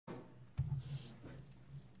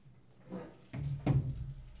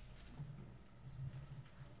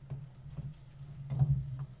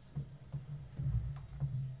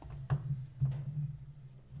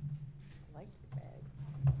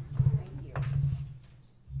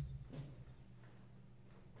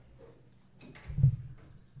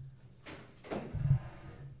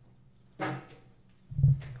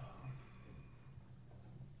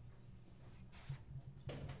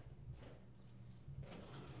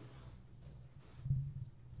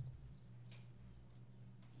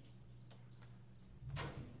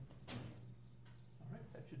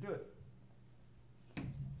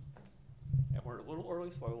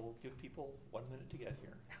so I will give people 1 minute to get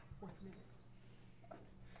here. 1 minute.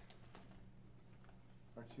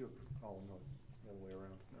 Aren't you, oh no, it's the other way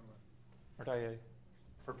around, never mind. Aren't I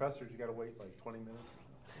Professors, you gotta wait like 20 minutes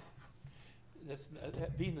or something.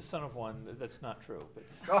 being the son of one, that's not true.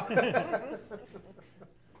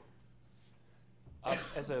 But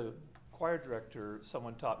as a choir director,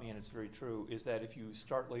 someone taught me, and it's very true, is that if you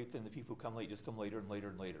start late, then the people who come late just come later and later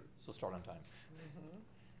and later. So start on time.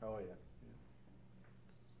 Oh, yeah.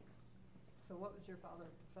 So what was your father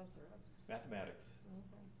a professor of? Mathematics.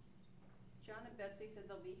 Okay. John and Betsy said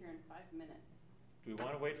they'll be here in 5 minutes. Do we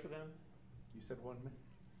want to wait for them? You said 1 minute?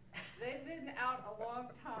 They've been out a long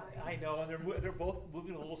time. I know, and they're both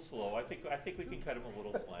moving a little slow. I think we can cut them a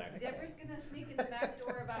little slack. Deborah's gonna sneak in the back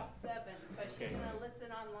door about 7, but she's Okay. gonna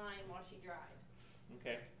listen online while she drives.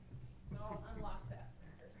 Okay. So I'll unlock that.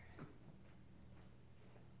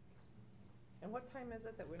 And what time is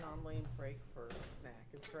it that we normally break for a snack?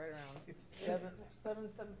 It's right around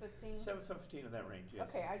 7:15? 7:15 in that range, yes.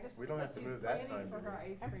 Okay, I just. We don't have to move that time. For do her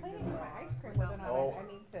we? ice I'm cream. planning as for well. my ice cream, whether or not Oh. I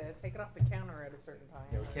need to take it off the counter at a certain time.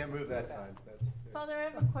 Yeah, we can't move that time, that's. Father, I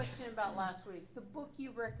have a question about last week. The book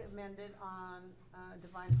you recommended on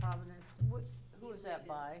Divine Providence, who was that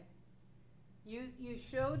by? You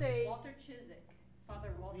showed a, Walter Chiswick,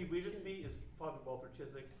 Father Walter You read it to Chiswick. me is Father Walter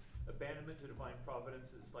Chiswick. Abandonment to Divine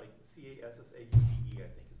Providence is like Cassaube, I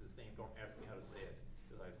think is his name. Don't ask me how to say it,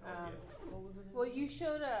 because I have no idea. well, you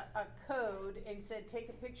showed a code and said take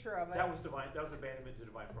a picture of it. That was Abandonment to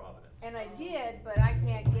Divine Providence. And I did, but I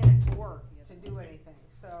can't get it to work, to do anything,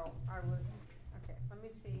 so I was, okay, let me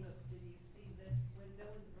see. So, did you see this window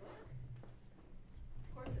in the book?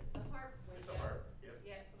 Of course, it's the harp window. It's a harp, yep.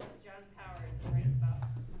 Yes, yeah, so John Powers writes about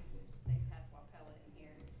St. Pat's Wapella in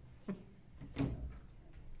here.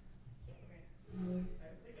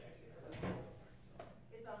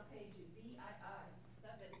 It's on page VII,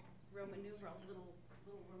 7, Roman numeral, little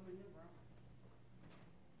Roman numeral.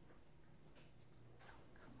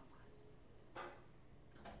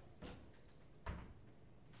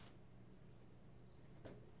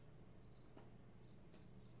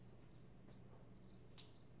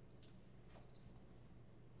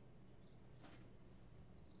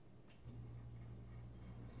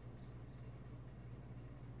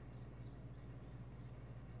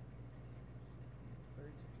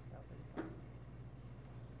 Birds are just out there.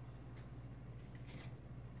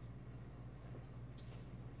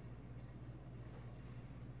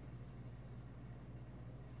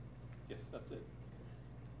 Yes, that's it.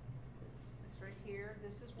 This right here,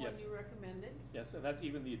 this is one Yes. you recommended. Yes, and that's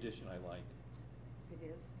even the edition I like. It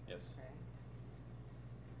is? Yes. Okay.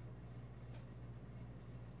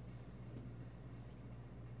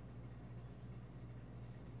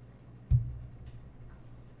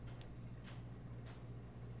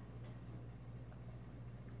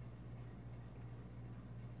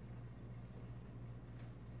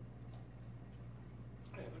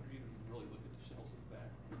 I haven't even really looked at the shells in the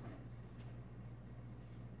back.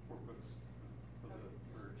 For books, for the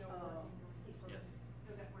merge. Yes.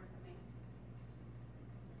 Still got more coming.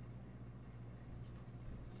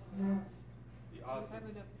 The Do odds. you have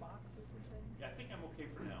enough boxes and things? Yeah, I think I'm okay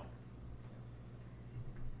for now.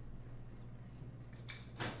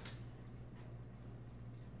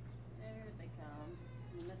 There they come,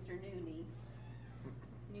 Mr. Nooney.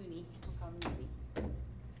 Nooney, we'll call him Nooney.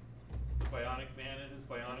 It's the bionic man and his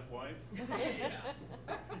bionic wife.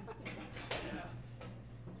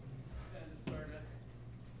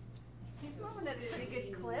 He's moving at a pretty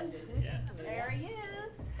good clip. Yeah. There he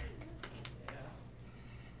is.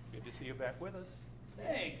 Good to see you back with us.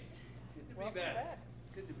 Thanks. Good to Welcome be back. back.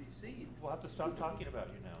 Good to be seen. We'll have to stop talking about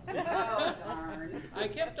you now. Oh, darn. I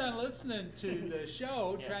kept on listening to the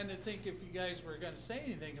show, Yeah. trying to think if you guys were going to say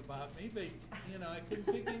anything about me, but I couldn't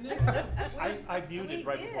pick anything up. I muted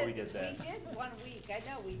right before we did that. We did 1 week, I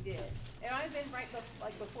know we did. It might have been right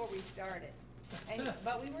before we started.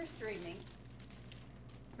 But we were streaming,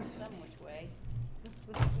 some which way.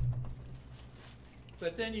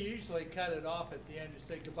 But then you usually cut it off at the end to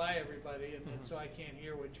say goodbye, everybody, and then so I can't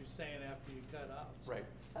hear what you're saying after you cut out. so. Right.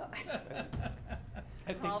 Oh.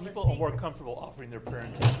 I All think the people are more secrets. comfortable offering their prayer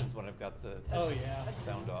intentions when I've got the Oh, yeah.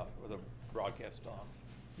 sound off or the broadcast off.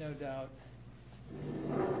 No doubt.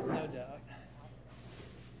 No doubt.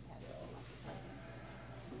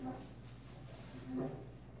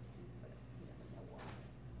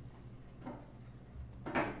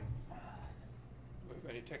 We've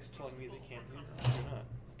got any text telling me they can't hear us or not.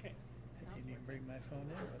 Okay. I didn't even bring my phone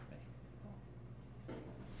in with me.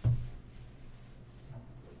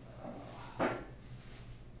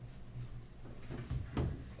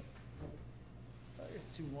 Oh, there's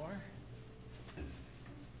 2 more.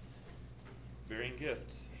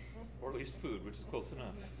 gifts, or at least food, which is close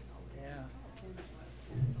enough. Yeah. I think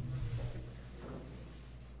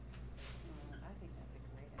that's a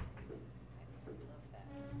great idea. I love that.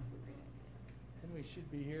 That's a great idea. And we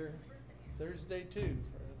should be here Thursday too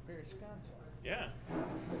for the parish council. Yeah,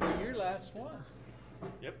 It'll be your last one.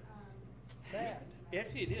 yep. Sad.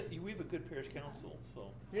 Actually, it is. We have a good parish council,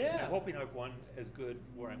 so. Yeah. I'm hoping I've one as good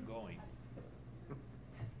where I'm going.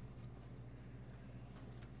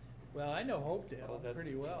 Well, I know Hopedale Oh, that-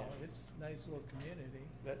 pretty well. yeah. It's a nice little community.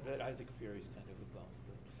 That Isaac Ferry's kind of a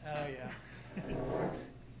Oh, yeah. bum,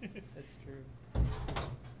 That's true.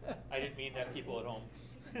 but I didn't mean that, people at home.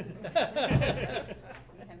 We have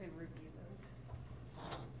him review those.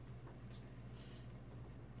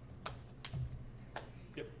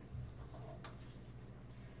 Yep.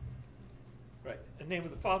 Right. In the name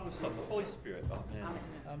of the Father, the Son, the Holy Spirit. Amen. Amen.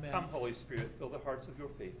 Amen. Come, Holy Spirit, fill the hearts of your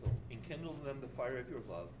faithful, enkindle in them the fire of your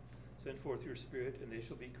love. Send forth your Spirit, and they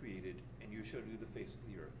shall be created, and you shall renew the face of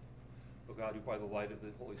the earth. O God, who by the light of the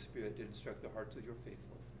Holy Spirit did instruct the hearts of your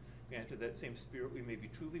faithful, grant to that same Spirit we may be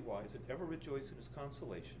truly wise and ever rejoice in his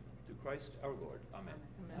consolation. Through Christ our Lord. Amen.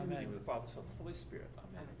 In the name of the Father, Son, and Holy Spirit.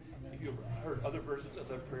 Amen. Amen. If you've heard other versions of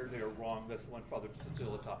that prayer, they are wrong. That's the one Father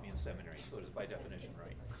Zilla taught me in seminary, so it is by definition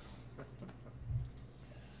right.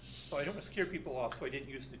 So I don't want to scare people off, so I didn't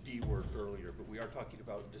use the D word earlier, but we are talking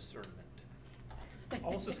about discernment.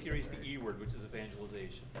 Almost as scary as the E word, which is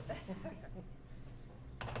evangelization.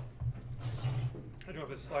 I don't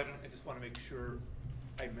have a slide on, I just want to make sure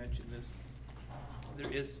I mention this.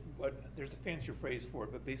 There's a fancier phrase for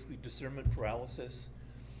it, but basically discernment paralysis,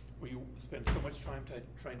 where you spend so much time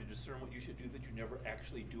trying to discern what you should do that you never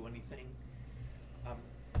actually do anything.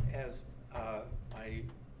 As my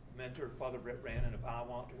mentor, Father Brett Brannon of I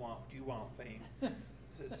Want to Want, Do Want fame,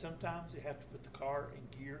 says sometimes you have to put the car in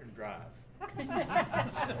gear and drive.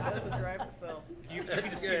 Doesn't drive itself. You can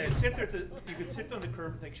sit there. You can sit on the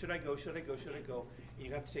curb and think, should I go? Should I go? Should I go? And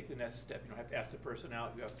you have to take the next step. You don't have to ask the person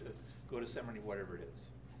out. You have to go to ceremony, whatever it is.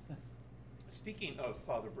 Speaking of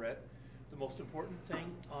Father Brett, the most important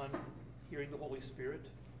thing on hearing the Holy Spirit.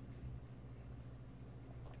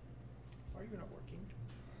 Are you not working?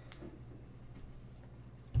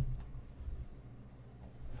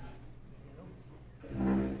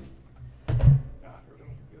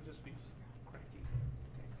 You'll just be cranky.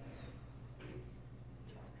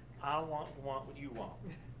 I want what you want.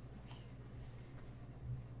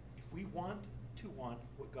 If we want to want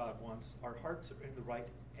what God wants, our hearts are in the right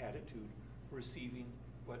attitude for receiving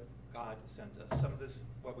what God sends us. Some of this,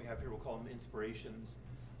 what we have here, we'll call them inspirations.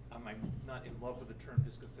 I'm not in love with the term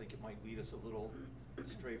just because I think it might lead us a little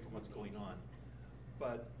astray from what's going on.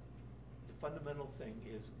 But the fundamental thing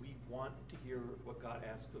is we want to hear what God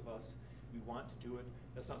asks of us. We want to do it.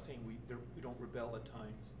 That's not saying we don't rebel at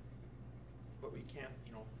times, but we can't,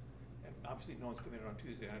 and obviously no one's coming in on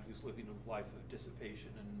Tuesday night who's living a life of dissipation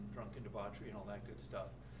and drunken debauchery and all that good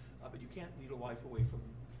stuff. But you can't lead a life away from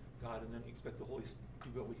God and then expect to be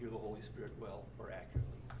able to hear the Holy Spirit well or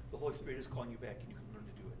accurately. The Holy Spirit is calling you back and you can learn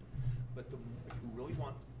to do it. But if you really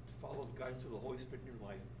want to follow the guidance of the Holy Spirit in your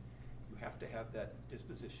life, you have to have that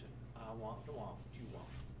disposition. I want to want what you want.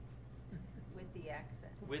 With the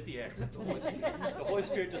accent. With the accent. The Holy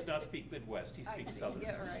Spirit does not speak Midwest. He I speaks see. Southern.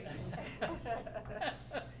 Yeah, right.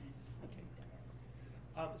 Okay.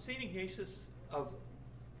 St. Ignatius of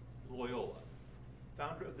Loyola,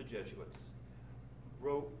 founder of the Jesuits,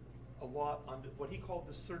 wrote a lot on what he called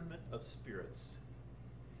discernment of spirits.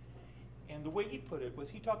 And the way he put it was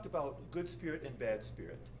he talked about good spirit and bad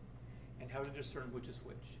spirit and how to discern which is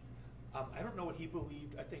which. I don't know what he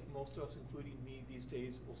believed. I think most of us, including me these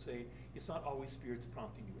days, will say it's not always spirits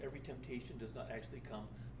prompting you. Every temptation does not actually come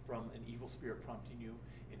from an evil spirit prompting you,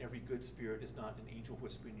 and every good spirit is not an angel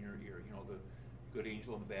whispering in your ear, the good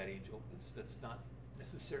angel and the bad angel. That's not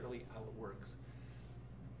necessarily how it works.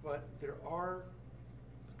 But there are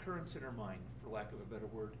currents in our mind, for lack of a better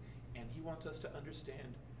word, and he wants us to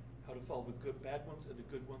understand how to follow the bad ones and the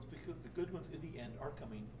good ones, because the good ones in the end are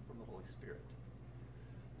coming from the Holy Spirit.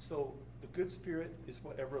 So the good spirit is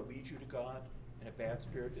whatever leads you to God, and a bad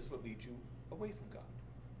spirit is what leads you away from God.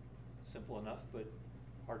 Simple enough, but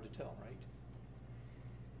hard to tell, right?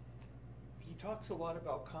 He talks a lot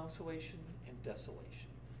about consolation and desolation.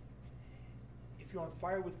 If you're on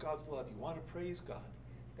fire with God's love, you want to praise God,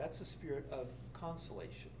 that's a spirit of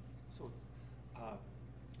consolation. So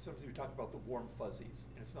sometimes we talk about the warm fuzzies,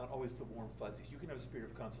 and it's not always the warm fuzzies. You can have a spirit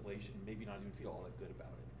of consolation and maybe not even feel all that good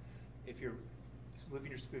about it. If you're living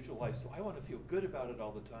your spiritual life, so I want to feel good about it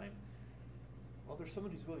all the time. Well, there's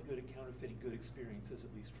someone who's really good at counterfeiting good experiences,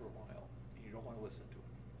 at least for a while, and you don't want to listen to it.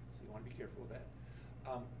 So you want to be careful with that.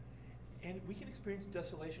 And we can experience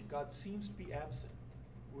desolation. God seems to be absent.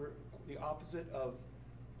 We're the opposite of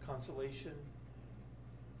consolation.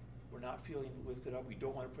 We're not feeling lifted up. We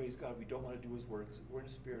don't want to praise God. We don't want to do his works. We're in a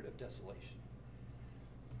spirit of desolation.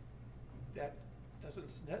 That doesn't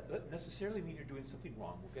necessarily mean you're doing something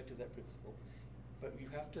wrong. We'll get to that principle. But you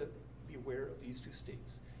have to be aware of these two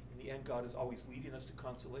states. In the end, God is always leading us to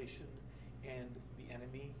consolation, and the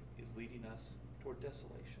enemy is leading us toward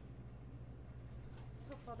desolation.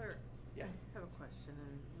 So, Father, Yeah. I have a question,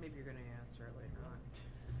 and maybe you're gonna answer it later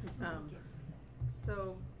on.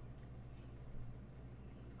 So,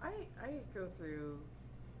 I go through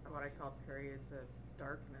what I call periods of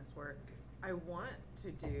darkness where I want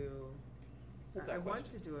to do, Hold that I want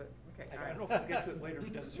question. to do it, okay, I all right. don't know if we'll get to it later,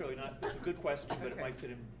 necessarily not. It's a good question, but it Okay. might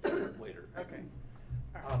fit in later. Okay,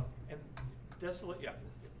 all right. And desolate, yeah.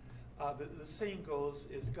 The saying goes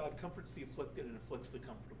is God comforts the afflicted and afflicts the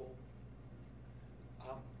comfortable.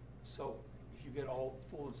 So if you get all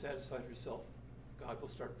full and satisfied with yourself, God will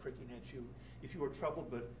start pricking at you. If you are troubled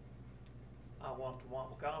but want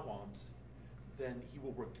what God wants, then he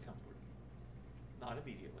will work to comfort you. Not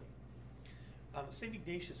immediately. St.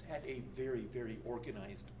 Ignatius had a very, very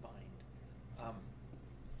organized mind.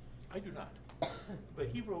 I do not. But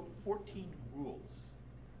he wrote 14 rules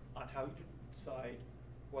on how you decide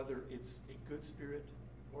whether it's a good spirit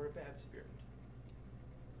or a bad spirit.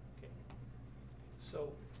 Okay.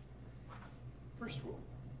 So, first rule.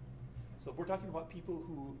 So we're talking about people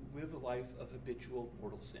who live a life of habitual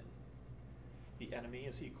mortal sin. The enemy,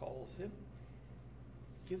 as he calls him,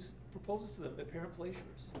 proposes to them apparent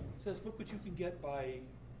pleasures. Says, look what you can get by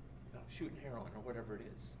shooting heroin or whatever it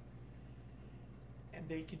is. And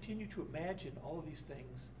they continue to imagine all of these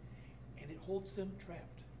things, and it holds them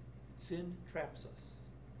trapped. Sin traps us.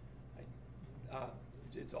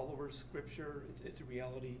 It's all over Scripture. It's a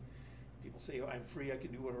reality. People say, oh, I'm free, I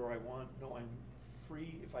can do whatever I want. No, I'm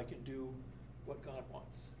free if I can do what God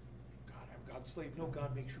wants. God, I'm God's slave. No,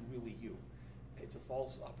 God makes you really you. It's a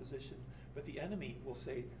false opposition. But the enemy will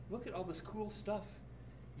say, look at all this cool stuff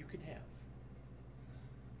you can have.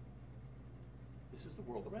 This is the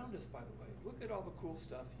world around us, by the way. Look at all the cool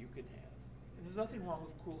stuff you can have. And there's nothing wrong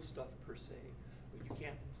with cool stuff per se, but you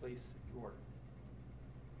can't place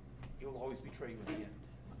you'll always betray you in the end.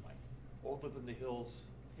 My older than the hills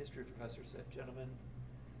history professor said, gentlemen,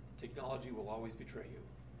 technology will always betray you.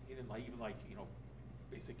 He didn't even like,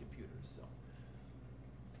 basic computers, so.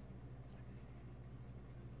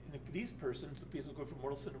 These persons, the people who go from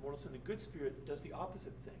mortal sin to mortal sin, the good spirit does the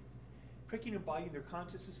opposite thing. Pricking and biting their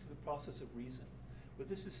consciences through the process of reason. What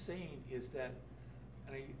this is saying is that,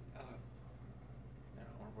 and I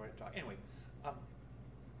don't want to write it talk. Anyway,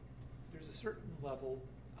 there's a certain level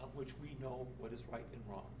on which we know what is right and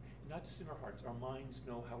wrong. And not just in our hearts, our minds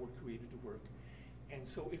know how we're created to work. And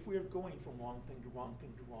so if we are going from wrong thing to wrong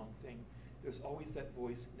thing to wrong thing, there's always that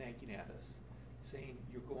voice nagging at us, saying,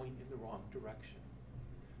 you're going in the wrong direction.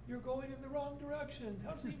 You're going in the wrong direction.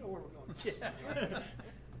 How does he know where we're going?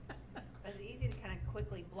 It's easy to kind of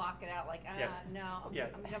quickly block it out, like, Yeah. no, I'm Yeah.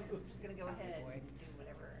 just gonna go ahead and do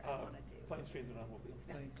whatever I wanna do. Planes, trains, and automobiles.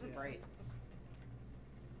 Planes, yeah. Right.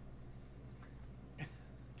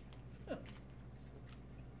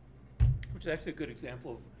 Which is actually a good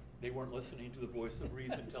example of they weren't listening to the voice of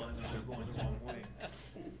reason telling them they're going the wrong way.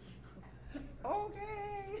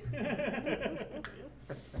 Okay.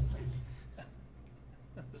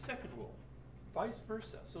 The second rule, vice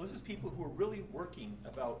versa. So this is people who are really working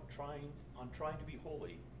about trying to be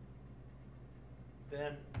holy.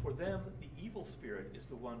 Then for them, the evil spirit is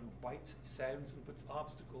the one who bites, saddens, and puts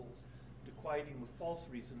obstacles to quieting with false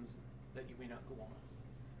reasons that you may not go on.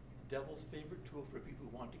 The devil's favorite tool for people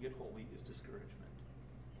who want to get holy is discouragement.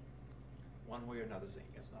 One way or another, saying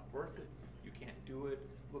it's not worth it, you can't do it,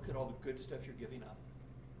 look at all the good stuff you're giving up.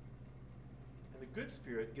 And the good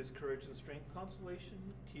spirit gives courage and strength, consolation,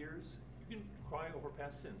 tears. You can cry over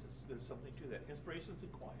past sins. There's something to that. Inspirations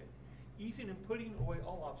and quiet. Easing and putting away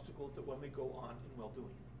all obstacles that one may go on in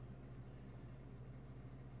well-doing.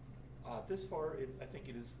 This far, I think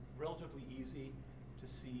it is relatively easy to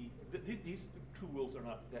see. These two rules are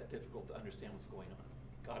not that difficult to understand what's going on.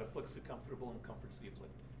 God afflicts the comfortable and comforts the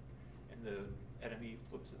afflicted. And the enemy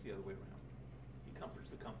flips it the other way around. He comforts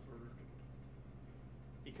the comfortable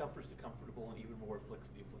and even more afflicts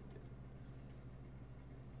the afflicted.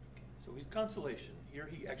 Okay, so his consolation, here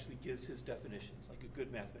he actually gives his definitions, like a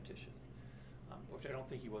good mathematician, which I don't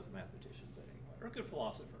think he was a mathematician, but anyway, or a good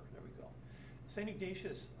philosopher, there we go. St.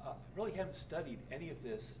 Ignatius really hadn't studied any of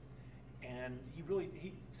this, and he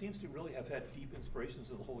seems to really have had deep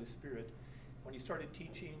inspirations of the Holy Spirit. When he started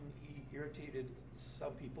teaching, he irritated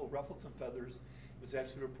some people, ruffled some feathers, was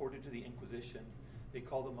actually reported to the Inquisition. They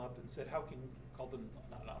called him up and said, called them,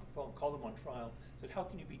 not on the phone, called him on trial, said, how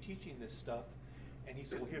can you be teaching this stuff? And he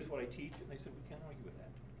said, well, here's what I teach. And they said, we can't argue with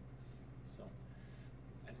that. So,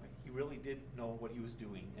 anyway, he really did know what he was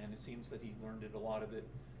doing, and it seems that he learned a lot of it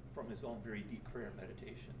from his own very deep prayer and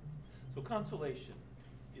meditation. So consolation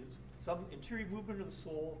is some interior movement of the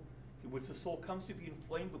soul through which the soul comes to be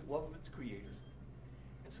inflamed with love of its creator.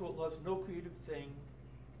 And so it loves no created thing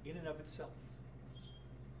in and of itself.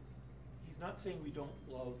 He's not saying we don't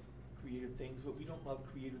love created things, but we don't love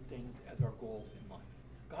created things as our goal in life.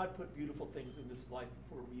 God put beautiful things in this life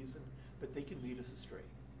for a reason, but they can lead us astray.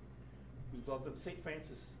 We love them. St.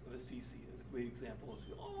 Francis of Assisi is a great example.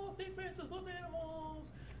 Oh, St. Francis loved animals.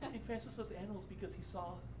 St. Francis loved animals because he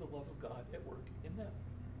saw the love of God at work in them,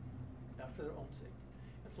 not for their own sake.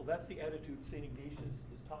 And so that's the attitude St. Ignatius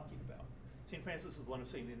is talking about. St. Francis is one of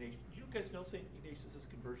St. Ignatius. Do you guys know St. Ignatius'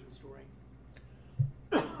 conversion story?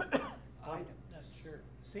 Not sure.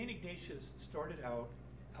 St. Ignatius started out,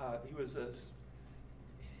 he was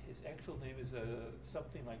his actual name is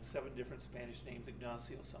something like 7 different Spanish names,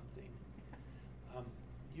 Ignacio something.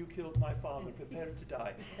 You killed my father, prepare to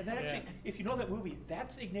die. And that actually, if you know that movie,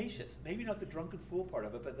 that's Ignatius. Maybe not the drunken fool part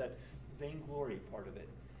of it, but that vainglory part of it.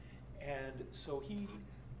 And so he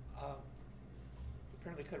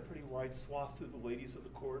apparently cut a pretty wide swath through the ladies of the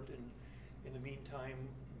court, and in the meantime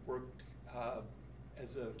worked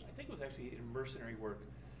as a, I think it was actually in mercenary work.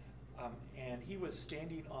 And he was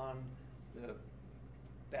standing on the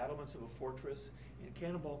battlements of a fortress, and a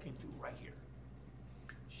cannonball came through right here,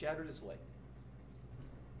 shattered his leg.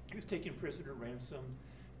 He was taken prisoner, ransomed,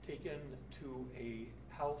 taken to a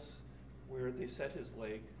house where they set his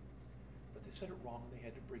leg, but they set it wrong. They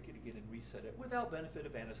had to break it again and reset it without benefit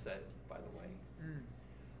of anesthetic, by the way.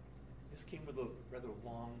 This came with a rather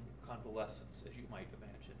long convalescence, as you might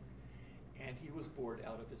imagine, and he was bored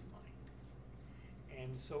out of his mind.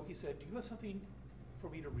 And so he said, do you have something for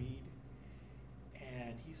me to read?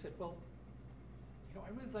 And he said, well, I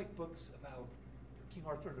really like books about King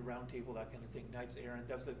Arthur and the Round Table, that kind of thing, Knights Errant.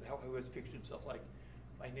 That was how he always pictured himself, like,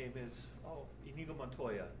 my name is, Inigo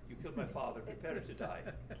Montoya. You killed my father, prepare to die.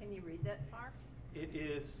 Can you read that part? It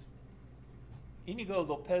is Inigo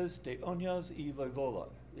Lopez de Oñaz y Loyola.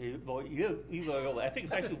 I think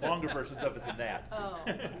it's actually longer versions of it than that. Oh,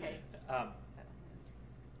 okay.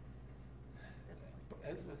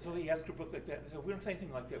 So he asked a book like that. So we don't have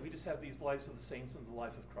anything like that. We just have these lives of the saints and the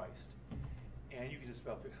life of Christ. And you can just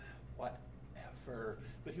about, whatever.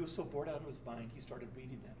 But he was so bored out of his mind, he started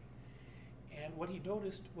reading them. And what he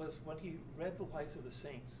noticed was when he read the lives of the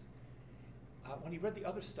saints, when he read the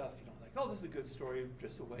other stuff, like, oh, this is a good story,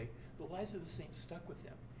 just away, the lives of the saints stuck with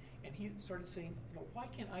him. And he started saying, why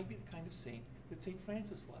can't I be the kind of saint that St.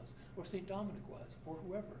 Francis was, or St. Dominic was, or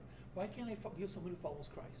whoever? Why can't I be someone who follows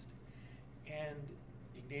Christ? And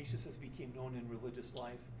Ignatius, as became known in religious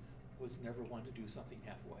life, was never one to do something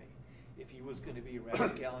halfway. If he was going to be a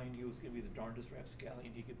rapscallion, he was going to be the darndest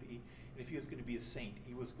rapscallion he could be. And if he was going to be a saint,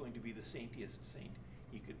 he was going to be the saintiest saint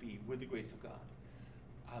he could be, with the grace of God.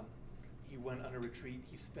 He went on a retreat.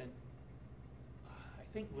 He spent, I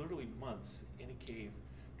think, literally months in a cave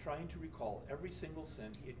trying to recall every single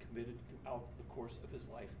sin he had committed throughout the course of his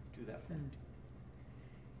life to that point.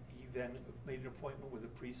 He then made an appointment with a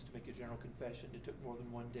priest to make a general confession. It took more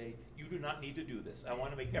than one day. You do not need to do this. I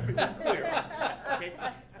want to make everyone clear on that, okay?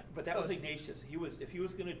 But that was Ignatius. If he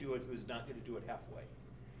was going to do it, he was not going to do it halfway.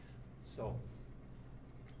 So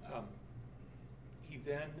he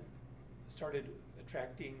then started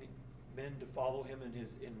attracting men to follow him in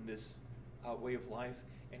this way of life.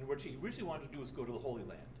 And what he originally wanted to do was go to the Holy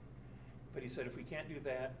Land. But he said, if we can't do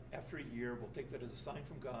that, after a year, we'll take that as a sign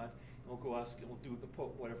from God, and we'll go ask, and we'll do with the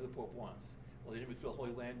Pope whatever the Pope wants. Well, they didn't go to the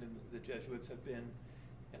Holy Land, and the Jesuits have been,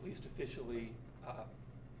 at least officially,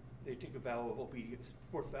 they take a vow of obedience,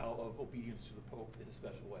 4th vow of obedience to the Pope in a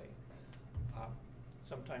special way.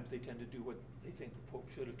 Sometimes they tend to do what they think the Pope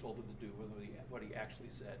should have told them to do, what he actually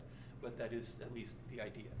said, but that is at least the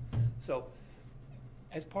idea. So,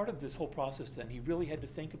 as part of this whole process then, he really had to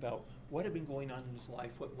think about what had been going on in his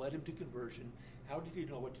life, what led him to conversion, how did he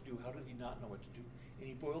know what to do, how did he not know what to do, and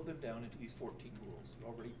he boiled them down into these 14 rules.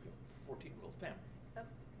 14 rules. Pam?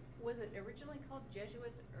 Was it originally called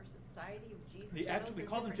Jesuits or Society of Jesus? We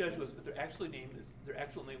call them Jesuits, but their actual name is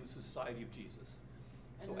Society of Jesus.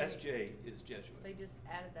 So And SJ is Jesuit. They just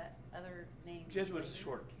added that other name. Jesuit is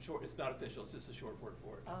later? short, it's not official, it's just a short word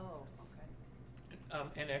for it. Oh, okay.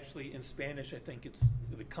 And actually in Spanish, I think it's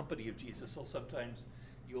the Company of Jesus, so sometimes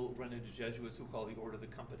you'll run into Jesuits who call the Order the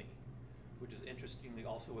Company, which is interestingly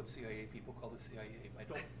also what CIA people call the CIA. I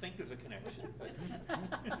don't think there's a connection, but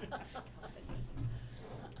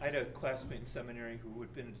I had a classmate in seminary who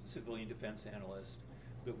had been a civilian defense analyst,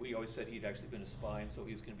 but we always said he'd actually been a spy, and so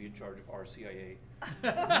he was going to be in charge of RCIA,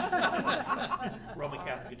 Roman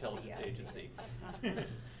Catholic Intelligence RCIA. Agency. Oh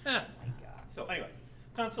my gosh. So anyway,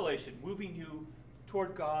 consolation, moving you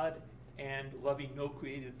toward God and loving no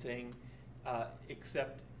created thing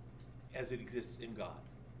except as it exists in God.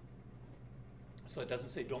 So it doesn't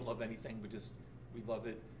say don't love anything, but just we love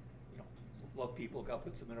it, you know, love people, God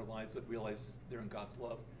puts them in our lives, but realize they're in God's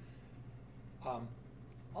love.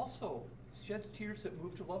 Also, sheds tears that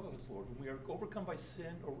move to love of us, Lord. When we are overcome by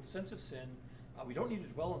sin or sense of sin, we don't need to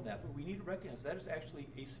dwell on that, but we need to recognize that is actually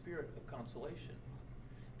a spirit of consolation,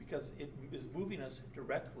 because it is moving us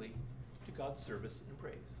directly to God's service and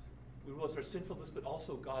praise. We realize our sinfulness, but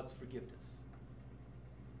also God's forgiveness.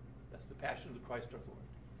 That's the passion of the Christ our Lord.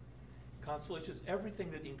 Consolation is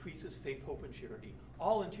everything that increases faith, hope, and charity,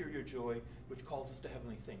 all interior joy, which calls us to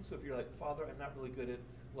heavenly things. So if you're like, Father, I'm not really good at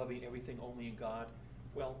loving everything only in God,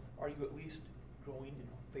 well, are you at least growing in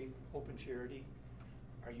faith, hope, and charity?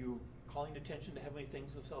 Are you calling attention to heavenly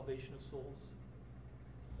things, the salvation of souls?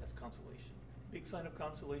 That's consolation. Big sign of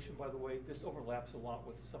consolation, by the way, this overlaps a lot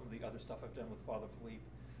with some of the other stuff I've done with Father Philippe,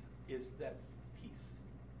 is that peace.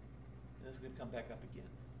 And this is going to come back up again.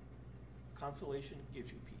 Consolation gives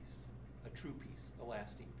you peace, a true peace, a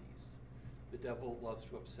lasting peace. The devil loves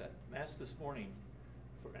to upset. Mass this morning,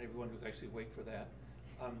 for everyone who's actually awake for that,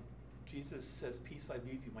 Jesus says, peace I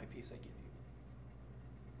leave you, my peace I give you.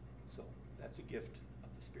 So that's a gift of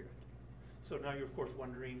the Spirit. So now you're of course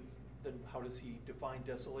wondering, then how does he define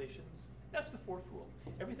desolations? That's the fourth rule.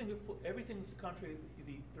 Everything's contrary to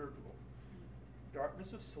the third rule.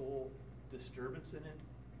 Darkness of soul, disturbance in it,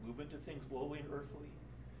 movement to things lowly and earthly,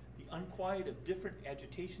 the unquiet of different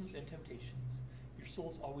agitations and temptations. Your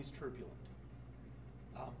soul's always turbulent.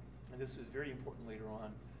 And this is very important later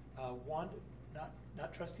on.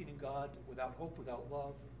 Not trusting in God, without hope, without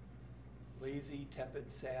love, lazy, tepid,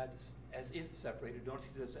 sad, as if separated. Notice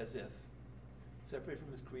he says as if. Separated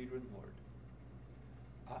from his Creator and Lord.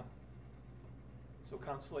 So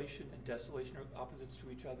consolation and desolation are opposites to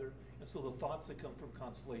each other. And so the thoughts that come from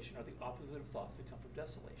consolation are the opposite of thoughts that come from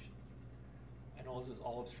desolation. I know this is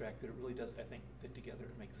all abstract, but it really does, I think, fit together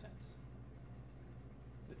and make sense.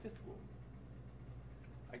 The fifth rule.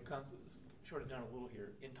 I short it down a little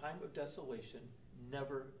here. In time of desolation,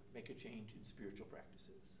 never make a change in spiritual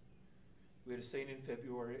practices. We had a saying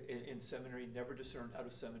in seminary, never discern out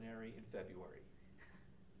of seminary in February.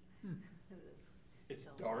 It's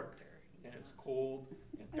dark and it's cold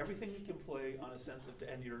and everything you can play on a sense of,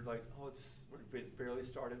 and you're like, oh, it's barely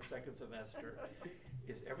started second semester.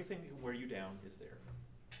 Is everything that can wear you down is there.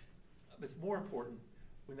 It's more important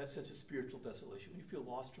when that sense of spiritual desolation, when you feel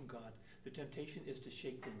lost from God, the temptation is to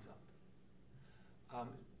shake things up.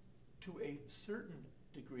 To a certain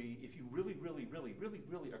degree, if you really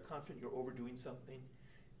are confident you're overdoing something,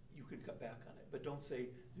 you could cut back on it. But don't say,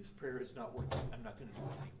 this prayer is not working, I'm not going to do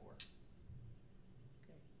it anymore.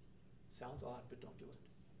 Okay? Sounds odd, but don't do it.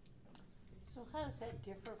 So how does that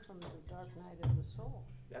differ from the dark night of the soul?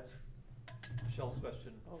 That's Michelle's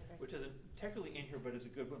question, Okay. which isn't technically in here, but is a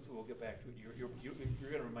good one, so we'll get back to it. You're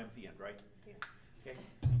going to remind me at the end, right? Yeah. Okay.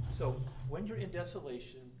 So when you're in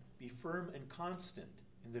desolation, be firm and constant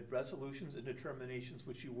in the resolutions and determinations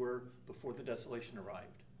which you were before the desolation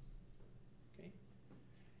arrived. Okay?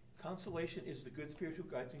 Consolation is the good spirit who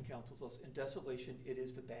guides and counsels us. In desolation, it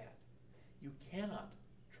is the bad. You cannot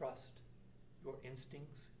trust your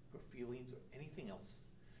instincts, your feelings, or anything else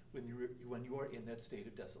when you are in that state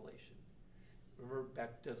of desolation. Remember,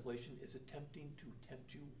 back desolation is attempting to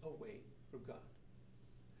tempt you away from God.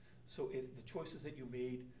 So if the choices that you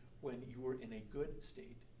made when you were in a good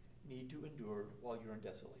state need to endure while you're in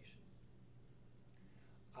desolation.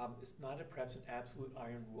 It's not perhaps an absolute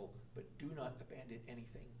iron rule, but do not abandon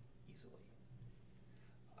anything easily.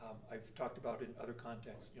 I've talked about in other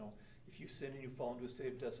contexts, if you sin and you fall into a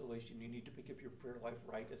state of desolation, you need to pick up your prayer life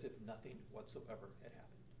right as if nothing whatsoever had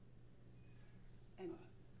happened. And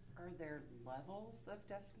are there levels of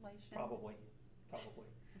desolation? Probably.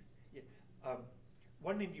 Yeah.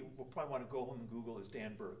 One name you will probably want to go home and Google is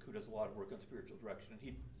Dan Burke, who does a lot of work on spiritual direction. And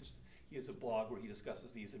he has a blog where he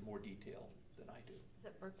discusses these in more detail than I do. Is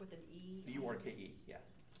that Burke with an E? B-U-R-K-E, yeah.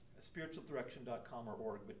 Spiritualdirection.com or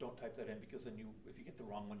org, but don't type that in because then if you get the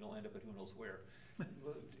wrong one, you'll end up at who knows where.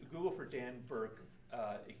 Google for Dan Burke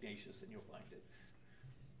Ignatius and you'll find it.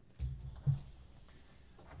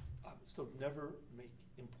 So never make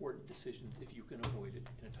important decisions if you can avoid it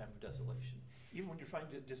in a time of desolation. Even when you're trying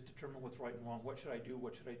to just determine what's right and wrong, what should I do,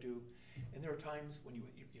 what should I do? And there are times when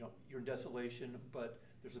you're in desolation, but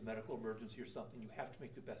there's a medical emergency or something, you have to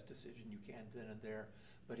make the best decision you can then and there.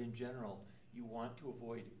 but in general, you want to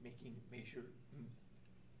avoid making major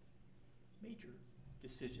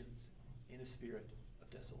decisions in a spirit of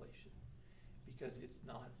desolation, because it's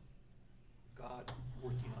not God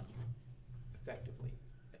working on you effectively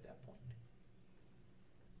at that point.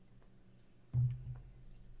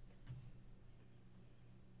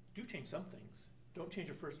 Do change some things. Don't change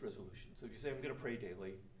your first resolution. So if you say, I'm going to pray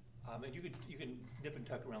daily, and you can nip and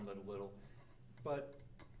tuck around that a little, but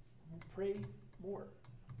pray more.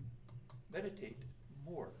 Meditate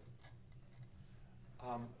more.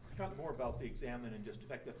 Talk more about the examine and just, in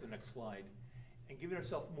fact, that's the next slide, and giving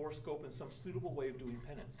ourselves more scope in some suitable way of doing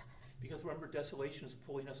penance. Because remember, desolation is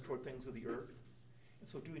pulling us toward things of the earth, and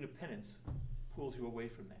so doing a penance pulls you away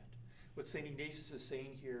from that. What St. Ignatius is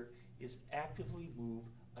saying here is actively move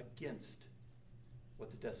against what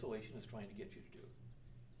the desolation is trying to get you to do.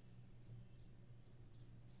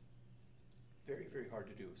 Very, very hard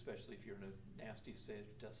to do, especially if you're in a nasty state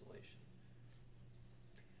of desolation.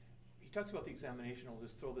 He talks about the examination. I'll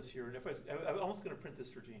just throw this here. And if I'm almost going to print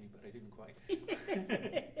this for Janie, but I didn't quite.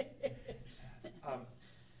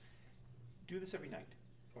 Do this every night,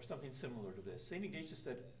 or something similar to this. St. Ignatius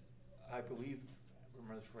said, I believe,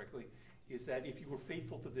 remember this correctly, is that if you were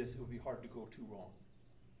faithful to this, it would be hard to go too wrong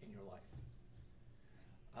in your life.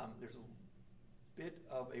 There's a bit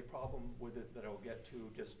of a problem with it that I'll get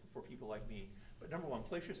to just for people like me. But number one,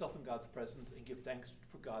 place yourself in God's presence and give thanks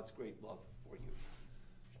for God's great love for you.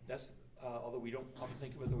 That's, although we don't often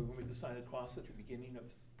think of it, when we read the sign of the cross at the beginning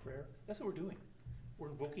of prayer, that's what we're doing. We're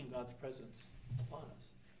invoking God's presence upon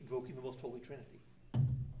us, invoking the most holy Trinity.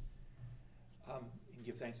 And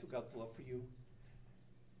give thanks for God's love for you.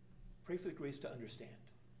 Pray for the grace to understand.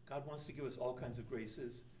 God wants to give us all kinds of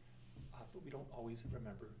graces, but we don't always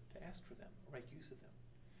remember to ask for them or make use of them.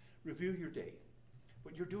 Review your day.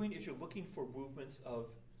 What you're doing is you're looking for movements of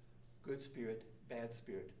good spirit, bad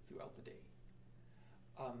spirit throughout the day.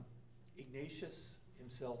 Ignatius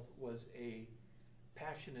himself was a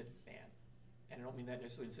passionate man. And I don't mean that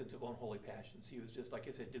necessarily in the sense of unholy passions. He was just, like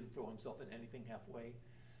I said, didn't throw himself in anything halfway.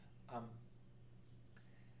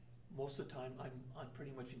 Most of the time, I'm on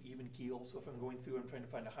pretty much an even keel. So if I'm going through, I'm trying to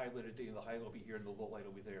find a highlight a day, and the highlight will be here and the low light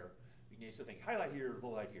will be there. Ignatius will think, highlight here,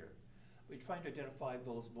 low light here. But you're trying to identify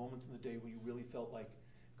those moments in the day when you really felt like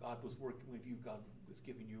God was working with you, God was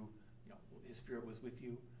giving you, His Spirit was with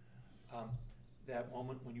you. That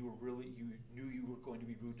moment when you knew you were going to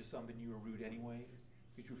be rude to somebody and you were rude anyway,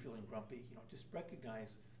 because you were feeling grumpy, just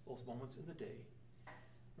recognize those moments in the day.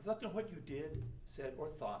 Reflect on what you did, said, or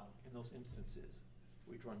thought in those instances.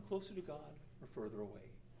 Were you drawing closer to God or further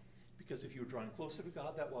away? Because if you were drawing closer to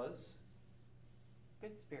God, that was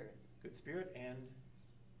Good spirit. good spirit and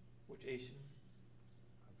which Asian?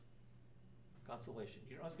 Consolation.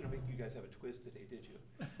 I was going to make you guys have a quiz today, did you?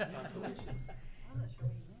 Consolation. I wasn't sure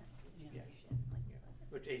what you meant. Yeah. Yeah.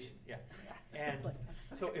 Which Asian, yeah. And It's like,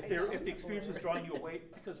 so if the experience was drawing you away,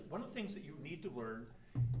 because one of the things that you need to learn,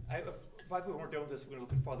 by the way, when we're done with this, we're going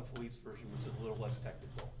to look at Father Philippe's version, which is a little less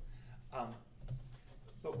technical.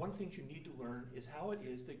 But one of the things you need to learn is how it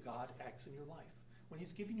is that God acts in your life. When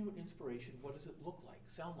He's giving you an inspiration, what does it look like,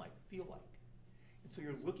 sound like, feel like? And so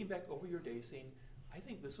you're looking back over your day saying, I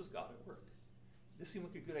think this was God at work. This seemed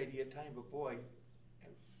like a good idea at the time, but boy,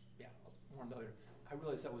 more on the other, I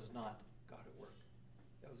realized that was not God at work.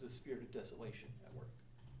 That was the spirit of desolation at work.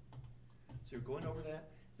 So you're going over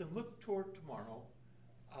that. Then look toward tomorrow.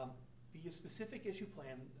 Be as specific as you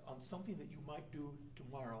plan on something that you might do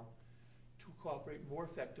tomorrow to cooperate more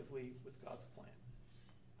effectively with God's plan.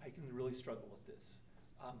 I can really struggle with this.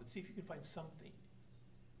 But see if you can find something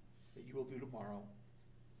that you will do tomorrow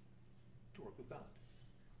to work with God.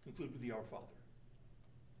 Conclude with the Our Father.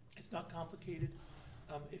 It's not complicated.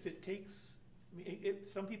 If it takes,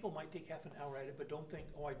 some people might take half an hour at it, but don't think,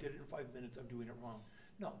 oh, I did it in 5 minutes, I'm doing it wrong.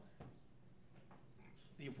 No.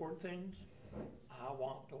 The important thing, I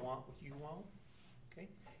want to want what you want, okay?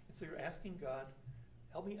 And so you're asking God,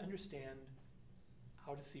 help me understand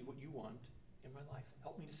how to see what you want in my life.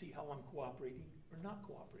 Help me to see how I'm cooperating or not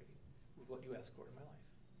cooperating with what you ask for in my life.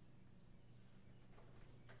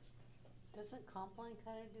 Doesn't Compline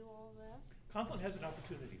kind of do all of that? Compline has an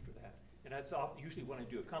opportunity for that. And that's usually when I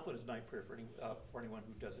do it. Compline is night prayer for anyone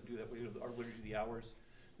who doesn't do that. We do our Liturgy of the Hours.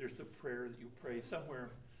 There's the prayer that you pray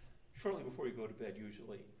somewhere shortly before you go to bed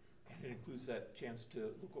usually. And it includes that chance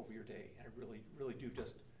to look over your day. And I really, really do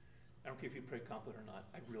I don't care if you pray Compline or not,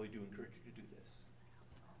 I really do encourage you to do this.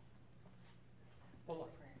 Hold on.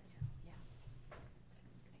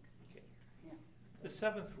 Okay. Yeah. The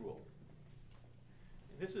seventh rule.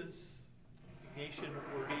 And this is Ignatian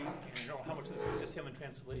wordy, and I don't know how much this is just him in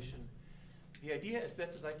translation. The idea, as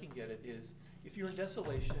best as I can get it, is If you're in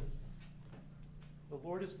desolation, the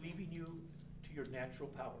Lord is leaving you to your natural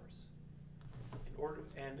powers.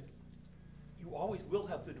 And you always will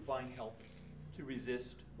have the divine help to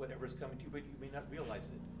resist whatever's coming to you, but you may not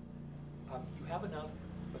realize it. You have enough,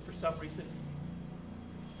 but for some reason,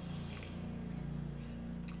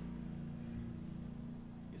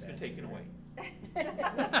 it's been taken away.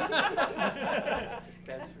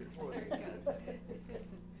 That's for There it goes.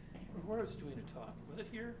 where I was doing a talk. Was it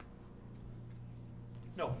here?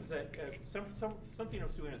 No, it was at something I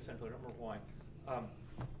was doing at Central. I don't remember why.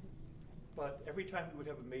 But every time we would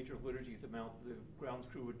have a major liturgy, the grounds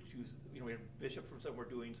crew would choose. We had a bishop from somewhere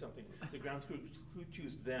doing something. The grounds crew would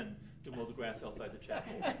choose then to mow the grass outside the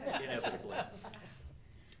chapel, inevitably.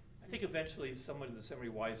 I think eventually someone in the seminary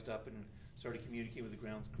wised up and started communicating with the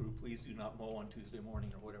grounds crew. Please do not mow on Tuesday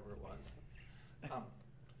morning or whatever it was.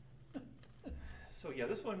 So yeah,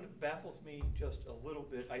 this one baffles me just a little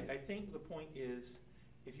bit. I think the point is,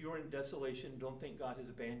 if you're in desolation, don't think God has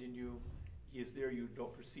abandoned you. He is there, you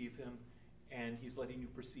don't perceive him, and he's letting you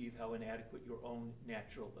perceive how inadequate your own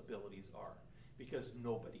natural abilities are, because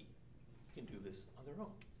nobody can do this on their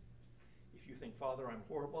own. If you think, Father, I'm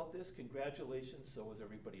horrible at this, congratulations, so is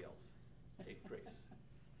everybody else. Take grace.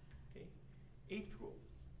 Okay? 8th rule.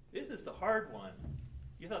 This is the hard one.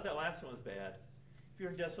 You thought that last one was bad. If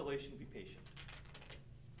you're in desolation, be patient.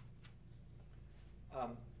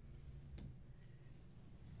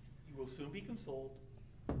 You will soon be consoled,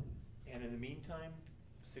 and in the meantime,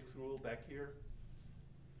 6th rule back here,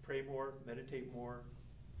 pray more, meditate more,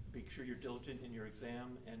 make sure you're diligent in your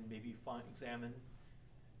exam, and maybe examine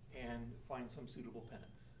and find some suitable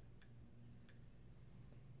penance.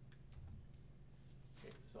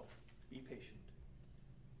 Okay, so be patient.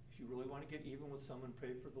 If you really want to get even with someone,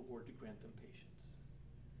 pray for the Lord to grant them patience,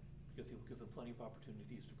 because he will give them plenty of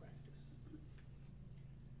opportunities to practice.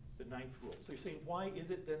 The 9th rule. So you're saying, why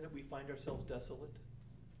is it then that we find ourselves desolate?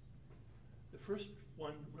 The first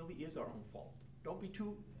one really is our own fault. Don't be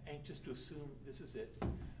too anxious to assume this is it.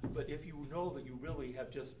 But if you know that you really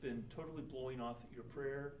have just been totally blowing off your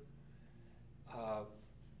prayer,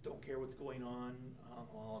 don't care what's going on,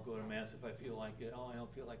 I'll go to Mass if I feel like it, I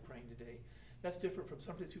don't feel like praying today. That's different from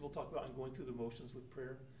sometimes people talk about going through the motions with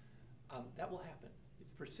prayer. That will happen.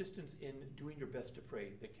 It's persistence in doing your best to pray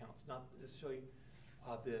that counts, not necessarily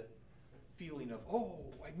the feeling of, oh,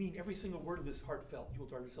 I mean every single word of this heartfelt. You will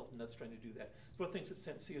drive yourself nuts trying to do that. It's one of the things that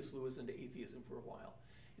sent C.S. Lewis into atheism for a while,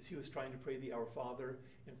 is he was trying to pray the Our Father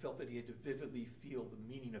and felt that he had to vividly feel the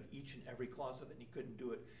meaning of each and every clause of it, and he couldn't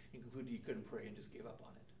do it, and concluded he couldn't pray and just gave up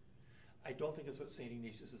on it. I don't think that's what St.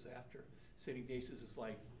 Ignatius is after. St. Ignatius is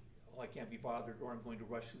like, well, I can't be bothered, or I'm going to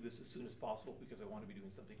rush through this as soon as possible because I want to be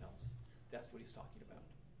doing something else. That's what he's talking about.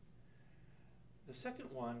 The second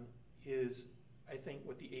one is, I think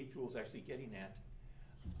what the 8th rule is actually getting at,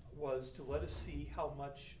 was to let us see how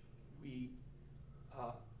much we,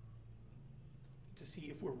 to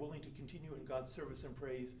see if we're willing to continue in God's service and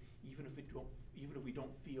praise, even if we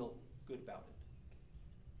don't feel good about it.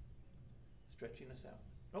 Stretching us out.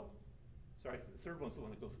 Nope. Sorry, the third one's the one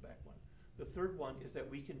that goes back one. The third one is that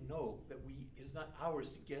we can know that it is not ours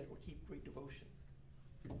to get or keep great devotion.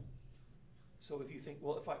 So if you think,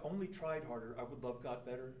 well, if I only tried harder, I would love God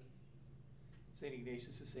better, St.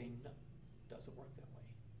 Ignatius is saying, no, it doesn't work that way.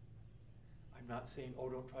 I'm not saying, oh,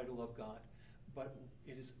 don't try to love God, but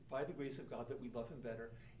it is by the grace of God that we love him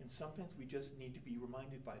better, and sometimes we just need to be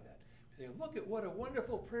reminded by that. We say, look at what a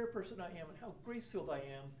wonderful prayer person I am and how grace-filled I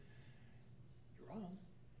am. You're wrong.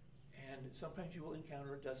 And sometimes you will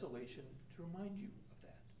encounter desolation to remind you of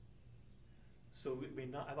that. So we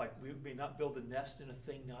may not build a nest in a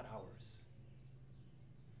thing not ours.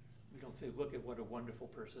 We don't say, look at what a wonderful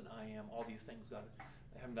person I am, all these things, God,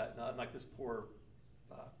 I'm like this poor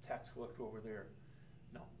tax collector over there.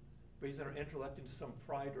 No. Raising our intellect into some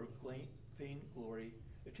pride or vain glory,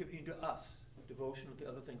 attributing to us devotion with the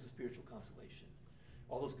other things of spiritual consolation.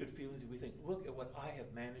 All those good feelings, we think, look at what I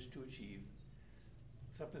have managed to achieve.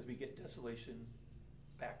 Sometimes we get desolation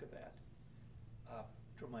back of that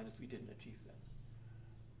to remind us we didn't achieve them.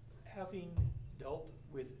 Having dealt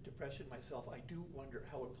with depression myself, I do wonder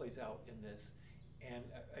how it plays out in this. And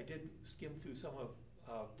I did skim through some of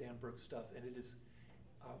Dan Burke's stuff, and it is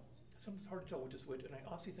sometimes hard to tell which is which. And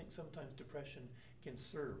I also think sometimes depression can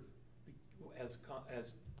serve as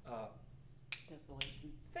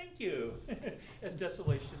Desolation. thank you, as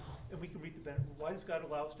desolation, and we can reap the benefit. Why does God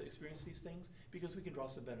allow us to experience these things? Because we can draw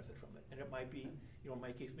some benefit from it. And it might be, in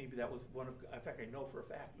my case, maybe that was one of, in fact, I know for a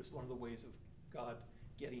fact, it was one of the ways of God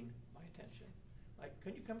getting my attention. Like,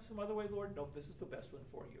 couldn't you come some other way, Lord? Nope, this is the best one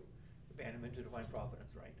for you. Abandonment to divine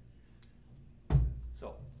providence, right?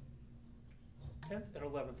 So, 10th and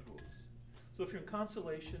 11th rules. So if you're in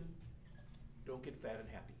consolation, don't get fat and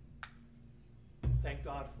happy. Thank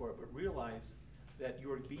God for it, but realize that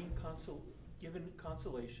you are being given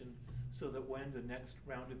consolation so that when the next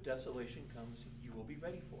round of desolation comes, you will be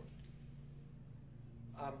ready for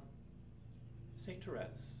it. Saint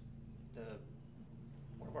Therese,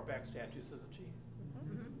 one of our back statues, isn't she?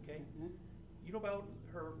 Okay. You know about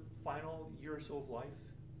her final year or so of life?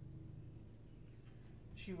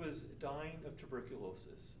 She was dying of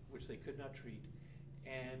tuberculosis, which they could not treat,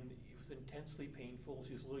 and it was intensely painful.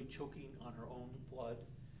 She was literally choking on her own blood.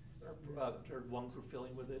 Her lungs were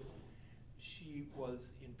filling with it. She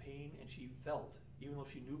was in pain, and she felt, even though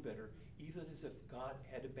she knew better, even as if God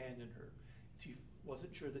had abandoned her. She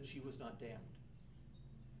wasn't sure that she was not damned.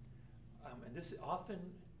 And this often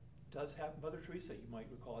does happen. Mother Teresa, you might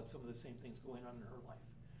recall, had some of the same things going on in her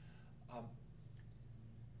life.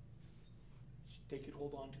 They could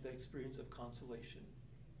hold on to that experience of consolation,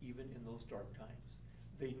 even in those dark times.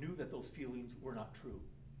 They knew that those feelings were not true,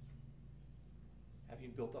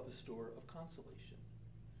 having built up a store of consolation.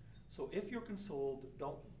 So if you're consoled,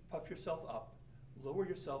 don't puff yourself up. Lower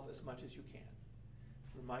yourself as much as you can,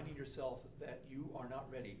 reminding yourself that you are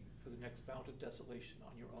not ready for the next bout of desolation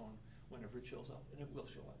on your own whenever it shows up, and it will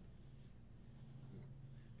show up.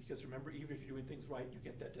 Because remember, even if you're doing things right, you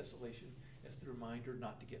get that desolation as the reminder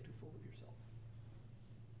not to get too full of yourself.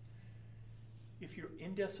 If you're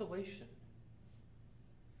in desolation,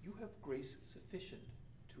 you have grace sufficient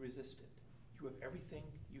to resist it. You have everything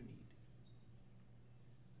you need.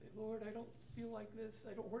 Say, Lord, I don't feel like this.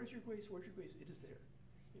 Where's your grace? Where's your grace? It is there.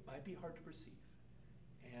 It might be hard to perceive.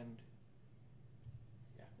 And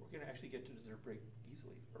yeah, we're going to actually get to dessert break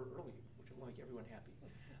easily, or early, which will make everyone happy.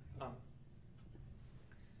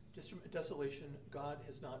 Just from desolation, God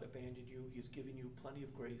has not abandoned you. He's given you plenty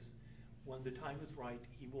of grace. When the time is right,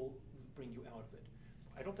 He will bring you out of it.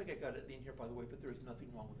 I don't think I got it in here, by the way, but there is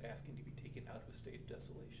nothing wrong with asking to be taken out of a state of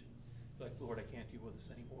desolation. Like, Lord, I can't deal with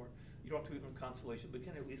this anymore. You don't have to give Him consolation, but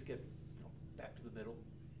can I at least get back to the middle?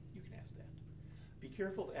 You can ask that. Be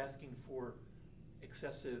careful of asking for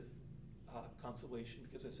excessive consolation,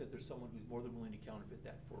 because I said there's someone who's more than willing to counterfeit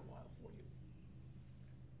that for a while for you.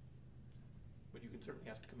 But you can certainly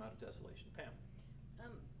ask to come out of desolation. Pam?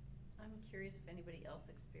 I'm curious if anybody else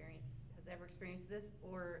has ever experienced this,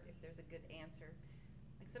 or if there's a good answer.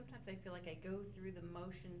 Like sometimes I feel like I go through the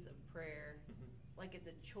motions of prayer like it's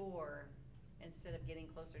a chore instead of getting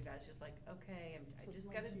closer to God. It's just like, okay, I So as just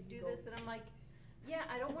long got to as you do go- this, and I'm like, yeah,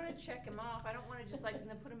 I don't want to check him off. I don't want to just like and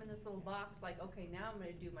then put him in this little box like, okay, now I'm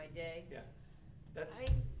going to do my day. Yeah. That's, I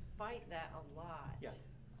fight that a lot. yeah.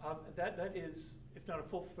 That is, if not a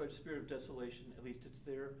full-fledged spirit of desolation, at least it's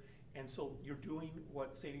there. And so you're doing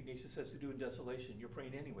what St. Ignatius says to do in desolation. You're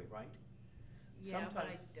praying anyway, right? Yeah, but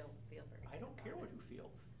I Sometimes- don't feel very I don't good care about what it. you feel.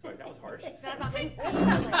 Sorry, that was harsh. It's not about my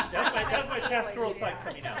feelings. That's my pastoral side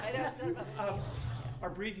coming out. I know, it's not about my feelings. Our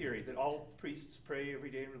breviary that all priests pray every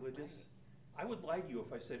day in religious, I would lie to you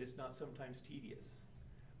if I said it's not sometimes tedious.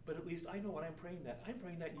 But at least I know what I'm praying that. I'm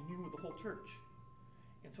praying that in union with the whole church.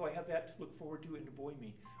 And so I have that to look forward to and to buoy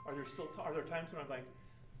me. Are there times when I'm like,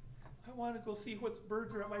 I want to go see what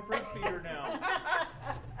birds are at my bird feeder now?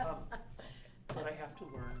 But I have to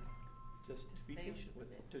learn just to be stay patient with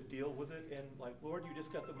with it, to deal with it, and like, Lord, you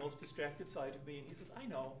just got the most distracted side of me. And He says, I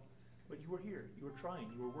know, but you were here, you were trying,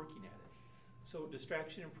 you were working at it. So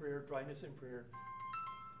distraction in prayer, dryness in prayer,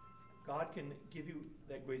 God can give you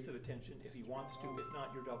that grace of attention if He wants to. If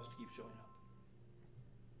not, your job is to keep showing up.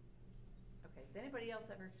 Okay, has anybody else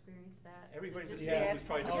ever experienced that? Everybody Just just me? who's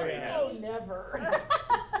tried to Oh, pray yeah. Oh, has. never.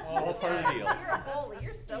 It's all part of the deal. You're holy,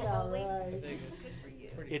 you're so Yeah, holy. right. I think Good for you.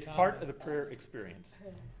 pretty It's part common. of the prayer experience.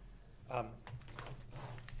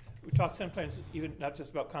 We talk sometimes even not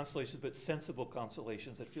just about consolations, but sensible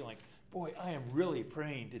consolations that feel like, boy, I am really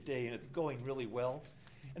praying today and it's going really well.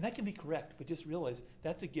 And that can be correct, but just realize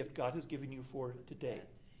that's a gift God has given you for today.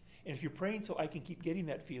 And if you're praying so I can keep getting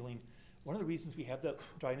that feeling, one of the reasons we have that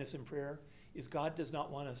dryness in prayer is God does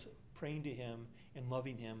not want us praying to Him and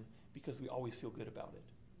loving Him because we always feel good about it.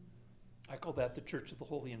 I call that the Church of the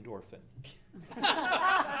Holy Endorphin.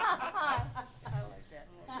 I like that.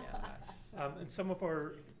 And some of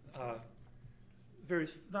our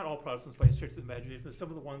various, not all Protestants by any stretch of the imagination, but some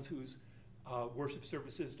of the ones whose worship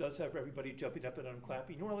services does have everybody jumping up and down and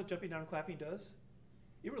clapping. You know what all the jumping down and clapping does?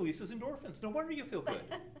 It releases endorphins. No wonder you feel good.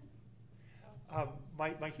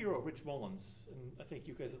 My hero, Rich Mullins, and I think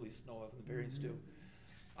you guys at least know of, and the Bereans do,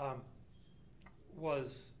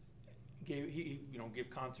 gave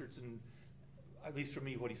concerts, and at least for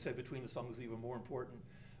me, what he said between the songs is even more important.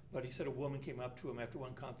 But he said a woman came up to him after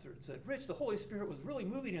one concert and said, Rich, the Holy Spirit was really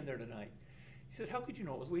moving in there tonight. He said, how could you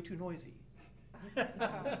know? It was way too noisy.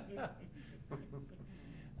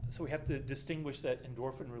 So we have to distinguish that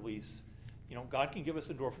endorphin release. You know, God can give us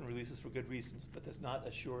endorphin releases for good reasons, but that's not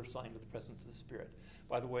a sure sign of the presence of the Spirit.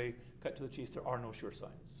 By the way, cut to the chase, there are no sure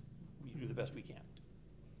signs. We do the best we can.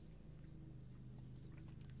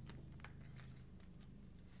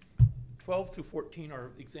 "12 through 14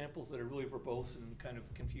 are examples that are really verbose and kind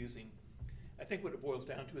of confusing. I think what it boils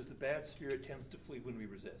down to is the bad spirit tends to flee when we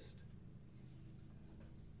resist.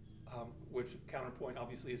 Which counterpoint,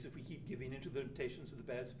 obviously, is if we keep giving into the temptations of the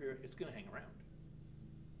bad spirit, it's going to hang around.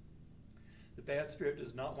 The bad spirit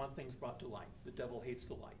does not want things brought to light. The devil hates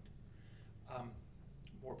the light.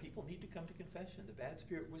 More people need to come to confession. The bad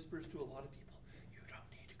spirit whispers to a lot of people, you don't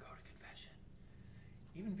need to go to confession.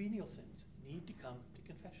 Even venial sins need to come to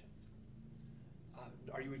confession.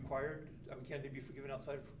 Are you required? Can they be forgiven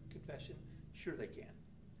outside of confession? Sure they can.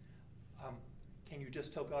 Can you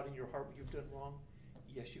just tell God in your heart what you've done wrong?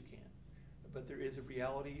 Yes, you can. But there is a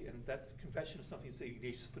reality, and that confession is something St.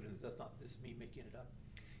 Ignatius put in it. That's not just me making it up.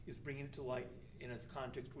 Is bringing it to light in a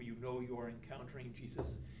context where you know you are encountering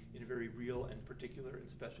Jesus in a very real and particular and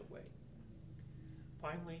special way.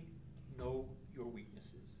 Finally, know your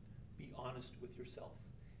weaknesses. Be honest with yourself,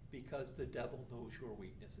 because the devil knows your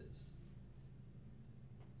weaknesses.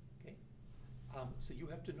 Okay? So you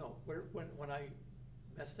have to know, when I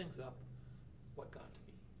mess things up, what got to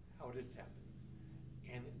me? How did it happen?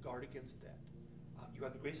 And guard against that. You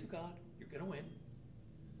have the grace of God, you're going to win,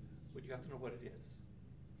 but you have to know what it is.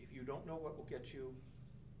 If you don't know what will get you,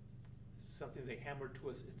 something they hammered to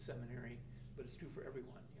us in seminary, but it's true for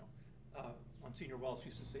everyone. You know, Monsignor Walsh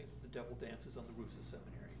used to say that the devil dances on the roofs of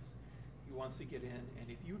seminaries. He wants to get in, and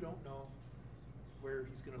if you don't know where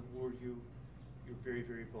he's going to lure you, you're very,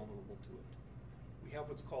 very vulnerable to it. We have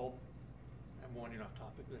what's called, I'm wandering off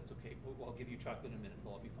topic, but that's okay. I'll give you chocolate in a minute,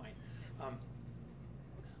 it'll all be fine.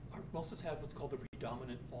 Most of us have what's called the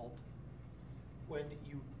predominant fault. When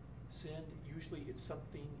you sin, usually it's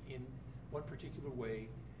something in one particular way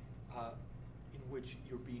in which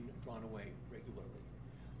you're being drawn away regularly.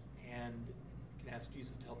 And you can ask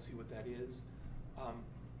Jesus to help see what that is.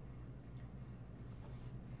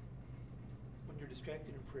 When you're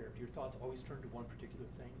distracted in prayer, do your thoughts always turn to one particular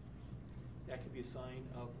thing? That can be a sign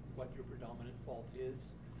of what your predominant fault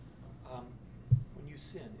is. When you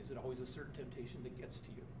sin, is it always a certain temptation that gets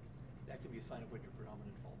to you? That can be a sign of what your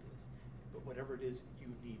predominant fault is. But whatever it is, you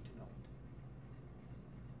need to know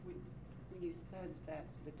it. When you said that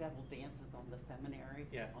the devil dances on the seminary,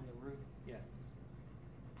 on the roof,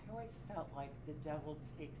 I always felt like the devil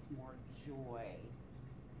takes more joy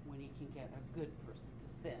when he can get a good person to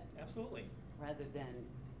sin. Absolutely. Rather than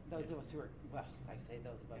those of us who are, well, I say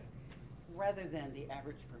those of us, rather than the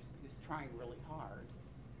average person who's trying really hard.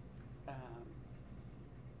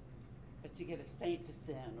 But to get a saint to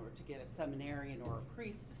sin, or to get a seminarian or a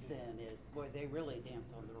priest to sin is, boy, they really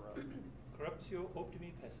dance on the road. Corruptio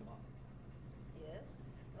optimi pessima. Yes.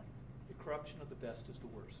 The corruption of the best is the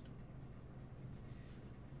worst.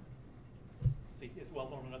 See, it's well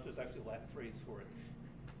known enough, there's actually a Latin phrase for it.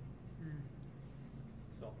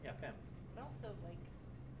 So, yeah, Pam. But also, like,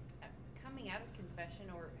 coming out of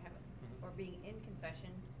confession or being in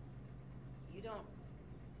confession, you don't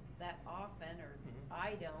that often, or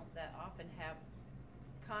I don't that often have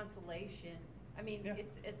consolation. I mean,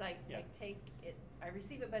 it's like I take it, I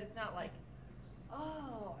receive it, but it's not like,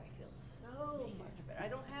 oh, I feel so much better. I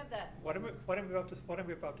don't have that. What am I about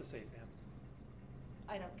to say, Pam?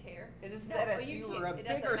 I don't care. It is that if you were a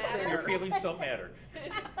bigger sinner. Your feelings don't matter.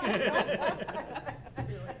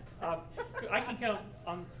 I can count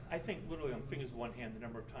on, I think literally on the fingers of one hand, the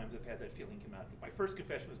number of times I've had that feeling come out. My first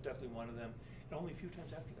confession was definitely one of them, and only a few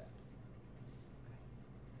times after that.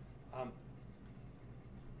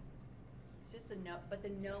 It's just but the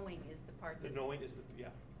knowing is the part. The knowing is the, yeah.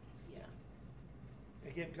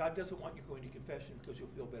 Again, God doesn't want you going to confession because you'll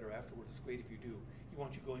feel better afterwards. It's great if you do. He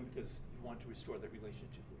wants you going because you want to restore that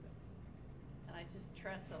relationship with Him. And I just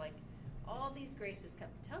trust that, like, all these graces come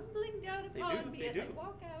tumbling down upon me as I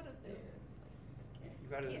walk out of there. You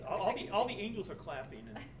gotta, all the angels are clapping.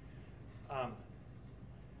 And, I don't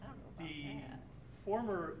know about the that.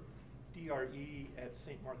 former DRE at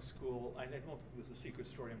St. Mark's School, I don't think this is a secret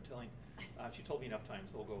story I'm telling. She told me enough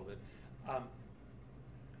times, so I'll go with it.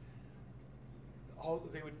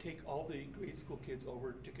 They would take all the grade school kids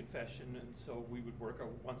over to confession, and so we would work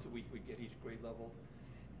once a week. We'd get each grade level,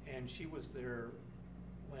 and she was there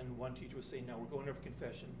when one teacher was saying, "Now we're going over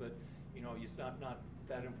confession, but you know it's not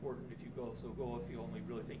that important if you go. So go if you only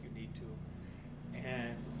really think you need to."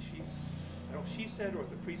 And I don't know if she said or if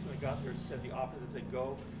the priest when they got there said the opposite. Said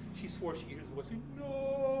go. she swore she hears the voice saying,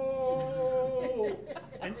 "No!"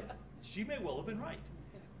 And she may well have been right.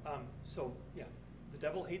 So, yeah, the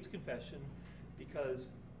devil hates confession because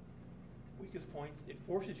weakest points, it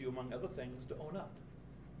forces you, among other things, to own up.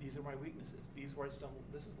 These are my weaknesses. This is where I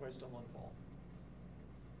stumble and fall.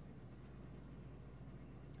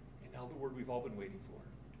 And now the word we've all been waiting for.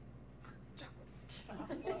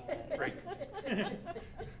 Break.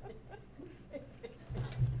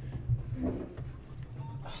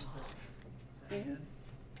 Yeah.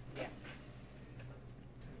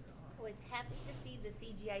 I was happy to see the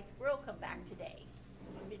CGI squirrel come back today.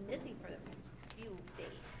 I've been missing for a few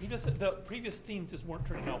days. The previous themes just weren't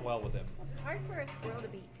turning out well with him. It's hard for a squirrel to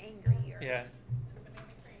be angry here. Yeah.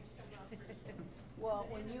 Well,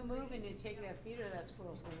 when you move and you take that feeder, that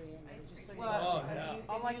squirrel's gonna be angry, just so you know. Well, Have yeah. you-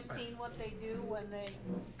 Have you seen what they do when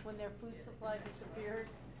their food supply disappears?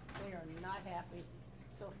 They are not happy.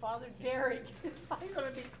 So Father Derek is probably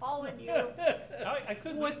gonna be calling you I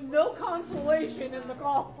could with leave, no consolation in the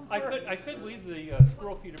call. I could leave the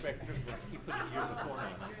squirrel feeder back there because keep putting ears of corn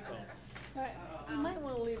on it, so. You might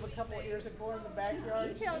wanna leave a couple of ears of corn in the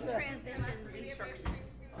backyard. Detailed transition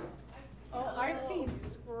instructions. Oh, I've seen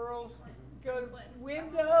squirrels go to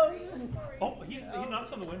windows and, Oh, he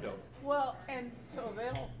knocks on the window. well, and so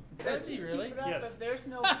they'll Does he just really? keep it up Yes. if there's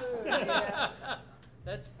no food, yeah.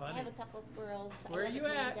 That's I funny. have a couple squirrels. I Where are love you to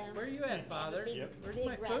bring at? them. Where are you at, Father? Big, Yep. Where's big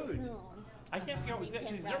my food? raccoon. I can't figure out Big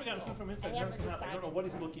exactly, he's never gotten food from inside. I Never haven't come out. I don't know decided. what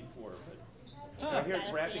he's looking for, but It's I hear got it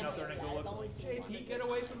a rapping out there and I family. go I've only look, seen one JP, or get two.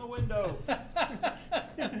 away from the window. That's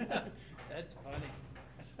funny.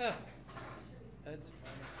 That's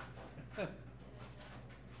funny.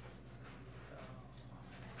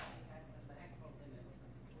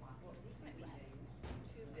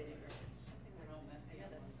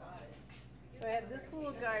 So I had this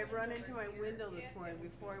little guy run into my window this morning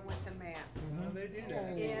before I went to mass. Oh, they do that.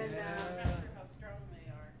 And,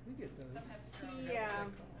 We get those. he, I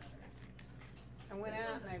went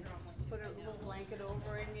out and I put a little blanket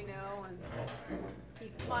over him, you know, and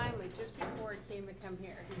he finally, just before he came to come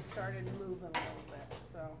here, he started moving a little bit,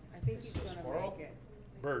 so I think he's gonna Squirrel? make it.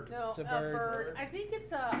 Bird. No, It's a a bird. bird. I think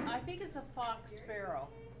it's a fox sparrow.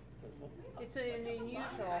 It's an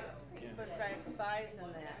unusual, but got size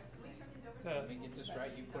in that. Uh, Let me get this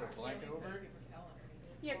right, you put a blanket over it?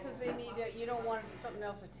 Yeah, 'cause they need you don't want something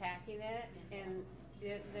else attacking it, and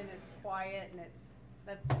then it's quiet, and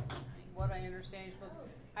that's what I understand. You're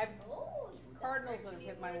supposed cardinals that have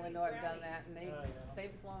hit my window, I've done that, and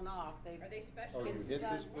they've flown off. Are they special? Oh, you Been hit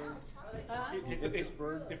this stuck. bird? Huh? You hit this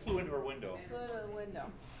bird? It flew into our window. Flew to the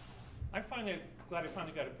window. I'm glad I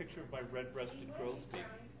finally got a picture of my red-breasted grosbeak.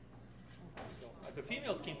 The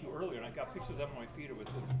females came through earlier, and I got pictures of them on my feeder, with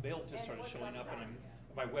the males just started showing up, and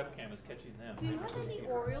my webcam is catching them. Do you have any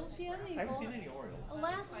Orioles yet? I haven't seen any Orioles.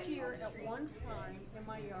 Last year, at one time, in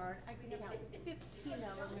my yard, I could count 15 of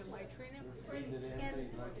them in my tree. And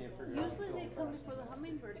usually they come before the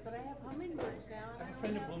hummingbirds, but I have hummingbirds now. I And have a I friend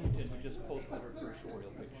don't in have, Bloomington who just posted her first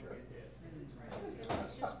Oriole picture. it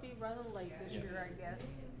must just be running late this year, I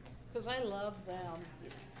guess. 'Cause I love them.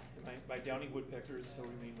 My downy woodpeckers so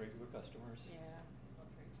remain regular customers, Yeah.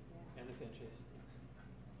 and the finches.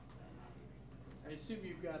 I assume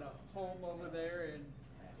you've got a home over there in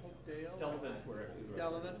Hopedale? Delavan's where everything.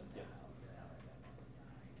 Delavan? Yeah.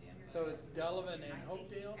 So it's Delavan and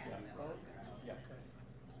Hopedale? Yeah. Both? Yeah. Okay.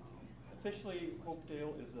 Officially,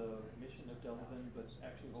 Hopedale is a mission of Delavan, but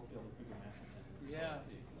actually Hopedale is bigger than Massillon.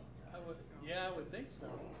 I would think so.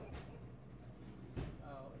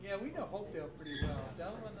 Yeah, we know Hopedale pretty well.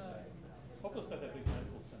 Delavan, Hopedale's got that big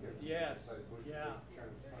medical center. yes, yeah.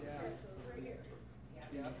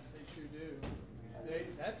 Yeah, they sure do.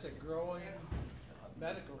 That's a growing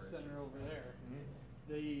medical center over there.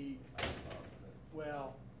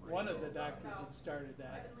 One of the doctors that started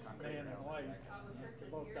that, man and wife,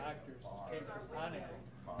 both doctors came from Pontiac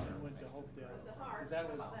and went to Hopedale. Cause that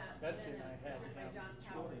was, Betsy and I had him.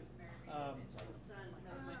 On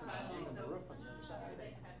the roof on the other side.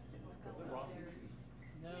 Because the Rosses,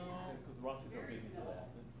 No, because the Rosses are big into that.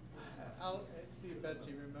 I'll see if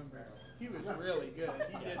Betsy remembers. He was really good.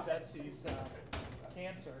 He did Betsy's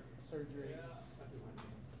cancer surgery.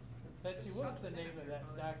 Betsy, what was the name of that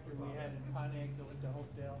doctor we had in Pontiac that went to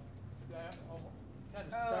Hopedale? That kind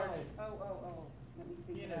of started. Oh. Let me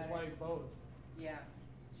think He and his about it. wife both. Yeah,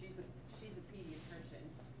 she's a pediatrician.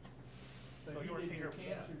 But So he you were did seeing your her for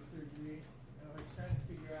cancer that. surgery. And I was trying to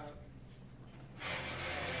figure out.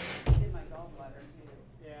 Did my gallbladder too.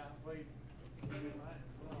 Yeah, wait. Mine as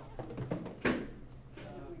well. We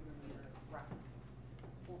remember, right.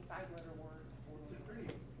 5-letter word. It's a pretty.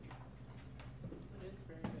 It is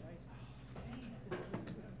very nice.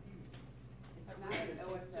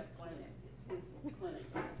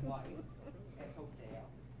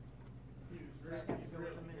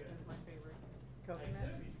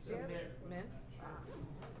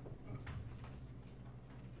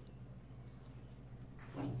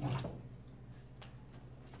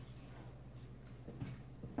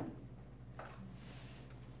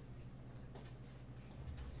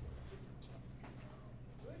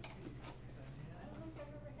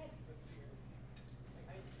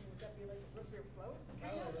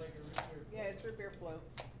 There's your beer float.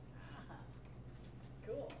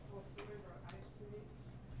 Cool. Well, so we brought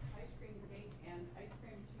ice cream cake and ice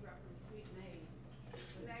cream syrup from Sweet May.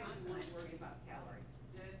 So John won't worry about calories.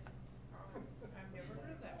 Yes. I've never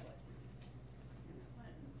heard that one. And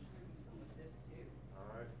Clinton's drinking some of this too. All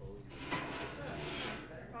right, folks.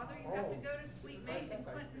 Father, you have to go to Sweet May's in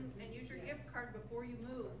Clinton and use your gift card before you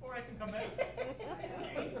move. Or I can come back. If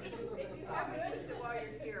you haven't used it while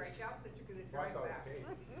you're here, I doubt that you're gonna drive back.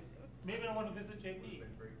 Maybe I want to visit JP.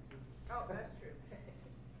 Oh, that's true.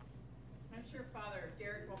 I'm sure Father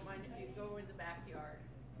Derek won't mind if you go in the backyard,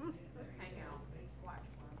 hang out, watch.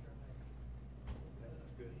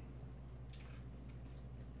 That's good.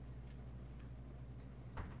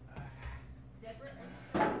 Deborah, are you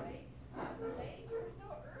still awake? Awake? You were so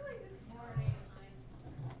early this morning.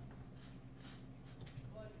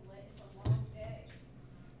 Well, it's late, it's a long day.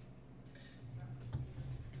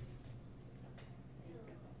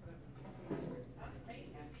 I'm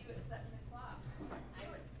amazed to see you at 7 o'clock.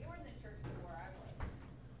 You were in the church before I was.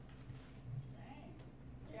 Dang.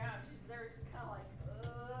 Yeah, she's there, she's kinda like,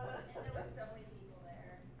 ugh. And there were so many people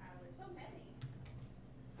there. So many.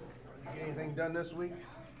 Did you get anything done this week?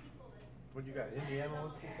 What you got, Indiana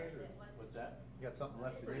one, you said, or? What's that? You got something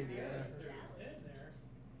left in Indiana? There's 10 there.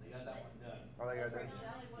 They got that one done. Oh, they got that?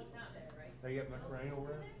 Sally was not there, right? They get much rain over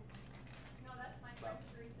there? No, that's my friend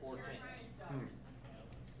About Teresa 4 Sharon tenths. Ryan's daughter. Hmm.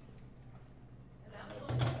 And that was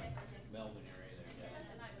only Melvin area there, She spent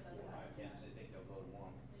the night with us. 5 tenths, I think they'll go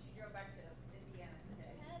tomorrow. And she drove back to Indiana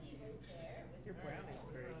today. Your brownie's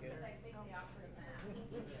very good. I think they offered that. An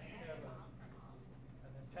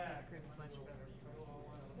attack. Ice cream's much better.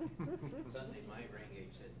 Sunday, my rain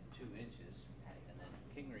gauge said 2 inches, and then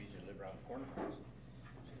King Reeser lived around the corner from us.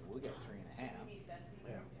 She said, we got 3.5.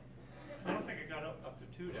 Yeah. I don't think it got up to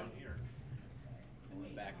 2 down here. I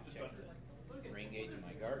went back and checked the rain gauge in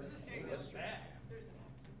my garden. It was 3.5.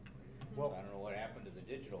 Well, I don't know what happened to the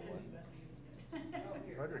digital one.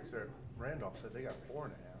 Frederick's there, Randolph said they got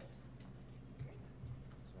 4.5.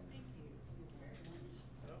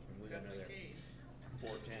 And we got another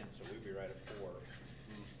 410, so we'd be right at 4.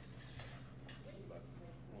 But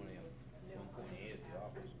only a 1.8 at the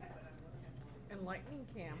office. And Lightning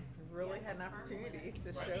Cam really had an opportunity to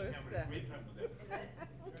Right, show you us have a stuff. great time with that.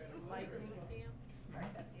 Lightning cam?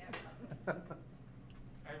 Right, that's the app.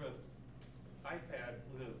 I have an iPad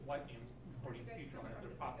with a lightning 40 feature on it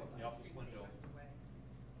that pop up in the office window.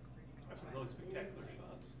 That's some really spectacular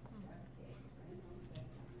shots.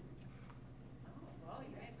 Oh, well,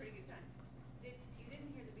 you had a pretty good time. You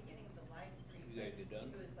didn't hear the beginning of the live stream? You guys get done?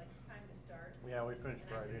 It was like time to start. Yeah, we finished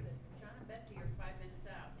And I Friday. just said, John and Betsy are 5 minutes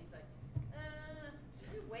out. And he's like,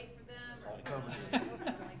 should we wait for them? A lot of or- guys-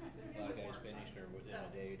 I'm like, A lot of guys finished or within a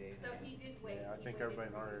day, day and a So half. he did wait. Yeah, I He think waited everybody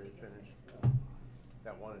in for our you area to get finished.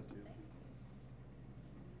 That wanted to.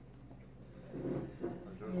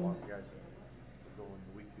 There was a lot of guys that were going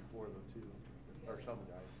the week before though too, or some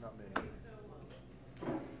guys, not many.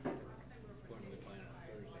 According to the plan on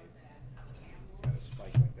Thursday, got a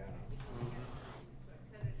spike like that on.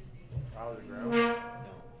 Out of the ground? No,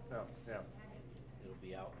 No, yeah, it'll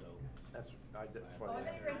be out though. that's, that's Oh, what I I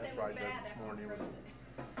thought you were gonna say that's it what was I did bad this after morning. frozen.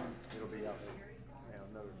 It'll be out, yeah,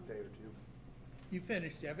 another day or two. You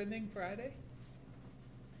finished everything Friday?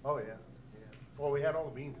 Oh, yeah, yeah. Well, we had all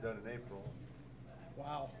the beans done in April.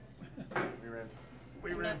 Wow. We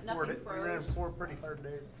And ran nothing we ran froze? 4 pretty hard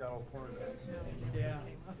days, got all corn done. Yeah.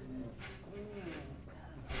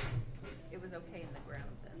 It was okay in the ground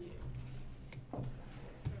then.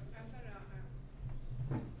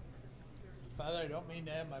 Father, I don't mean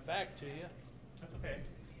to have my back to you. That's okay.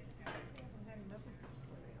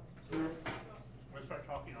 When I start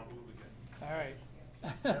talking, I'll move again. All right.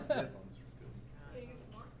 Them dead ones are good.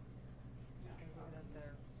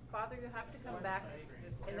 Father, you'll have to come back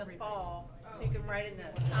in the fall so you can ride in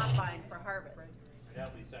the combine for harvest.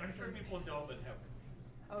 I'm sure people in Delvin have.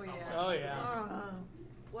 Oh, yeah. Oh, yeah.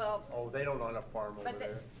 Well, Oh, they don't want to farm over But the-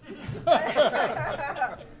 there.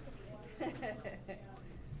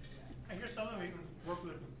 I hear some of them even work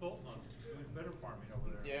with a consultant on doing better farming over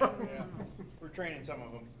there. Yeah, yeah. We're training some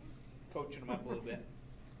of them, coaching them up a little bit.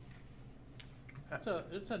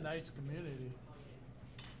 It's a nice community.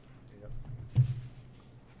 Yep.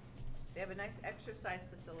 they have a nice exercise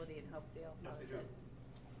facility in Hopedale. Yes, they do.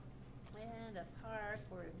 And a park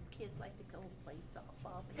where kids like to go play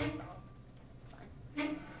softball, baseball.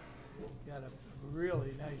 Fun. Got a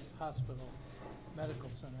really nice hospital, medical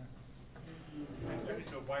center. I expected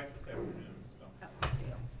to go by it this afternoon, so.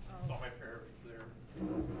 Saw my parents there.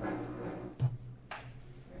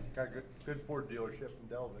 Got a good Ford dealership in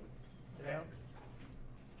Delvin. Yeah.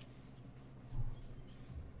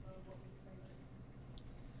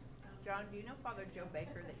 John, do you know Father Joe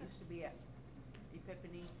Baker that used to be at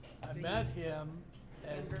Epiphany? I the met him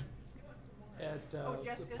younger? at Oh, the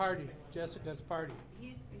Jessica's? party, Jessica's party.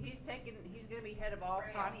 He's gonna be head of all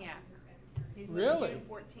Pontiac. He's moving Really? June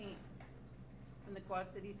 14th from the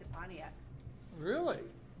Quad Cities to Pontiac. Really?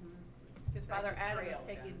 Because Father Adam is Trail,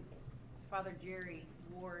 yeah. taking Father Jerry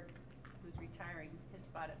Ward, who's retiring, his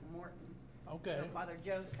spot at Morton. Okay. So Father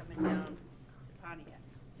Joe's coming down to Pontiac.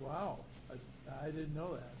 Wow, I didn't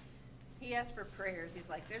know that. He asked for prayers. He's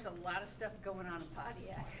like, there's a lot of stuff going on in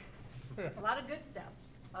Pontiac. A lot of good stuff.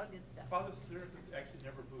 A lot of good stuff. Father Serapis actually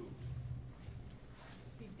never moved.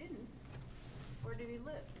 He didn't. Where did he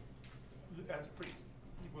live? As a priest,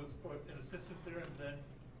 he was an assistant there and then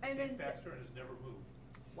And became then pastor and has never moved.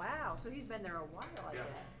 Wow, so he's been there a while, I Yeah.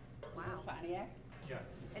 guess. Is this Wow. Pontiac? Yeah.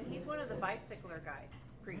 And he's one of the bicycler guys,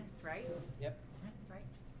 priests, right? Yep.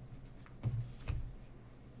 Right?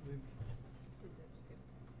 We-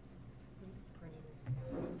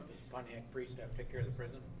 Pontiac priest have to take care of the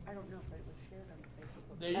prison? I don't know if it was shared on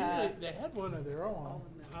Facebook. They usually, they had one of their own All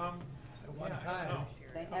of them. at one Yeah, I time. don't know.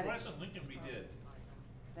 They The had a, West of Lincoln we did.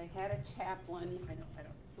 they had a chaplain I don't.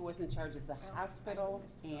 who was in charge of the hospital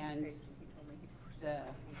and He told me he the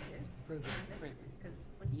did. Prison. prison Because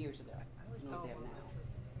when years ago. No, Oh, they have now.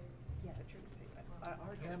 yeah, the church paid that.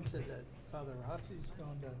 Our Pam church said paid. that Father Rossi's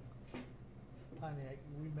gone to Pontiac.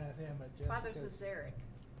 We met him at Father Jessica's Cesaric.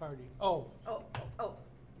 party. Oh, Oh,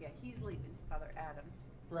 yeah, he's leaving, Father Adam.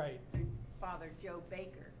 right. And Father Joe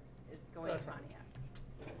Baker is going to That's right.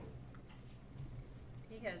 Pontiac.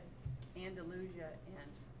 He has Andalusia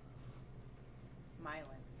and Milan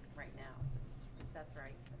right now. If that's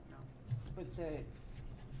right, I don't know. But the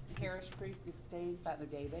parish priest is staying, Father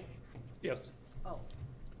David? Yes, Oh,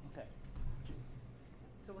 Okay.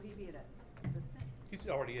 so will he be an assistant? he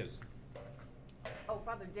already is. Oh,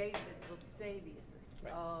 Father David will stay the assistant.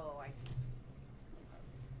 Right. Oh, I see.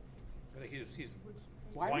 I think he's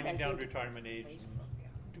Why did winding I down think- retirement age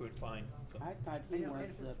and doing fine. So. I thought I he know, was and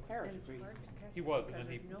if the it's- parish and if it's priest. hard to catch He was, and because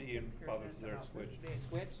then there's no he and pictures Father and Cesaric about which switched. big.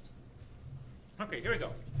 Switched? Okay, here we go.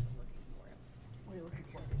 Looking for him. What are you looking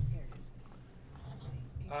for? Here.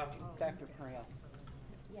 It's Dr. Crail.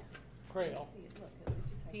 Yeah. Crail. See it, look, it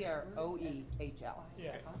just has P-R-O-E-H-L.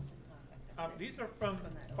 Yeah. These are from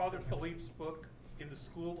Father Philippe's book, In the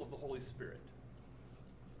School of the Holy Spirit,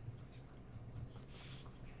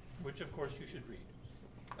 which of course you should read.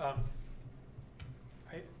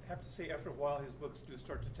 I have to say, after a while, his books do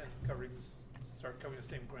start covering the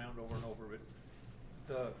same ground over and over. But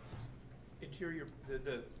the interior,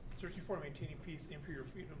 the Searching for and Maintaining Peace, Imperial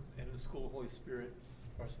Freedom, and the School of the Holy Spirit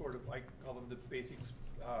are sort of, I call them the basic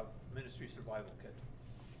ministry survival kit.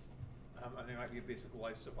 I think it might be a basic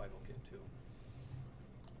life survival kit too.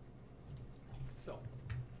 So,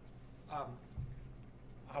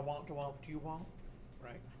 I want to want, you want,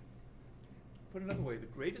 right? Put another way, the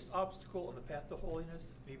greatest obstacle on the path to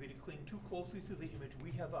holiness may be to cling too closely to the image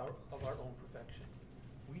we have of our own perfection.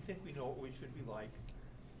 We think we know what we should be like,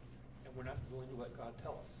 and we're not willing to let God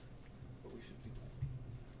tell us what we should be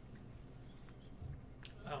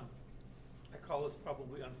like. I call this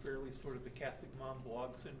probably unfairly sort of the Catholic mom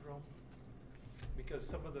blog syndrome, because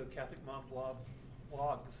some of the Catholic mom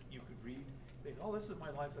blogs you could read, they go, oh, this is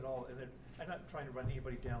my life at all, and then I'm not trying to run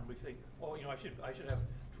anybody down, but say, oh, you know, I should have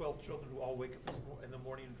 12 children who all wake up in the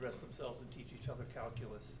morning and dress themselves and teach each other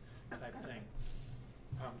calculus type thing.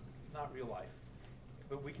 Not real life.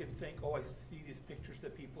 But we can think, oh, I see these pictures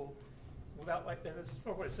that people, without like that, this is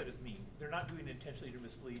for what I said is mean. They're not doing it intentionally to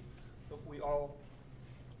mislead, but we all,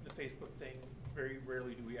 the Facebook thing, very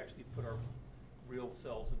rarely do we actually put our real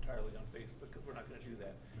selves entirely on Facebook, because we're not going to do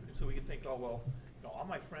that. And so we can think, oh, well, you know, all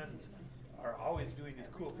my friends are always doing these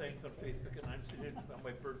cool things on Facebook, and I'm sitting on my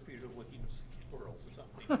bird feeder looking at squirrels or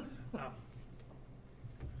something.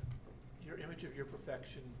 Your image of your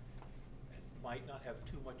perfection might not have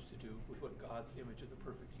too much to do with what God's image of the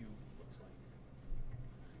perfect you looks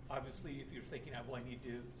like. Obviously, if you're thinking, well, I need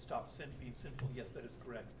to stop being sinful, yes, that is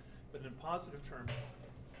correct. But in positive terms,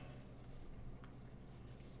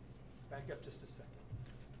 back up just a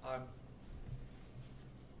second.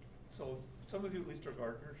 So some of you at least are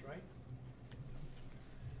gardeners, right?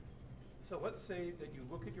 So let's say that you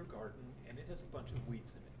look at your garden and it has a bunch of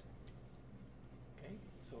weeds in it. Okay?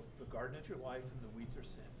 So the garden is your life and the weeds are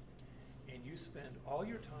sin. And you spend all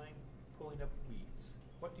your time pulling up weeds.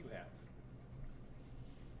 What do you have?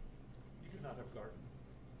 You do not have a garden.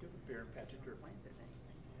 You have a barren patch of dirt.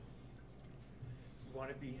 You want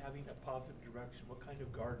to be having a positive direction. What kind of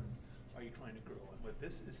garden are you trying to grow? And what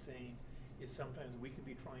this is saying is sometimes we can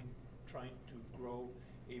be trying to grow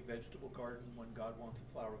a vegetable garden when God wants a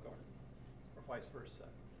flower garden, or vice versa.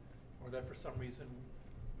 or that for some reason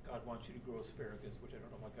God wants you to grow asparagus, which I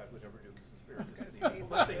don't know what God would ever do because asparagus is evil.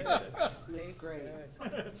 Let's say he did it. Tastes Great.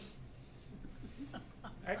 good.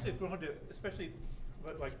 Actually, I've grown to, especially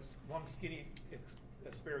like long skinny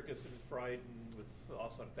asparagus and fried and with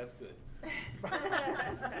sauce on it, that's good.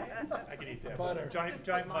 I can eat that. Butter. Giant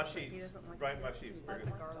He mushy, doesn't like giant it. mushy asparagus.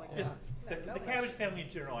 Lots of garlic. Just Yeah. the cabbage family in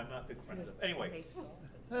general, I'm not big friends of. Anyway,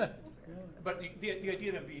 but the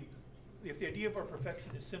idea of being, if the idea of our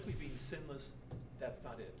perfection is simply being sinless, that's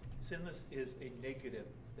not it. Sinless is a negative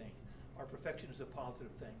thing. Our perfection is a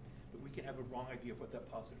positive thing, but we can have a wrong idea of what that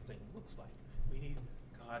positive thing looks like. We need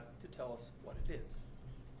God to tell us what it is.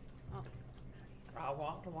 Oh. I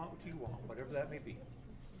want what you want, whatever that may be.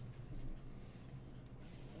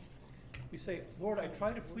 We say, Lord, I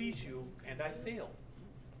try to please you and I fail.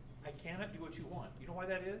 I cannot do what you want. You know why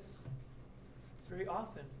that is? Very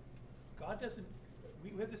often, God doesn't,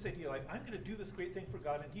 we have this idea like, I'm going to do this great thing for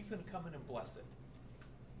God and he's going to come in and bless it.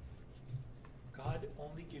 God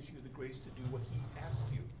only gives you the grace to do what he asked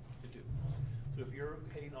you to do. So if you're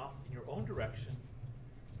heading off in your own direction,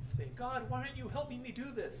 say, God, why aren't you helping me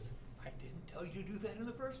do this? I didn't tell you to do that in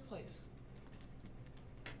the first place.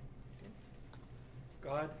 Okay?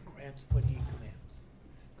 God grants what he commands.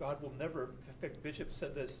 God will never, in fact, Bishop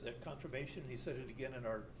said this at confirmation, he said it again in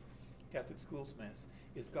our Catholic schools mass,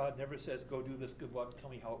 is God never says, go do this, good luck, tell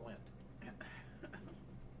me how it went.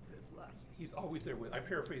 Good luck. He's always there with, I'm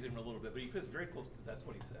paraphrasing him a little bit, but he was very close to, that's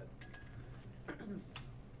what he said.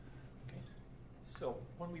 Okay. So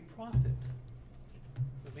when we profit,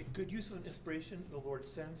 we make good use of an inspiration the Lord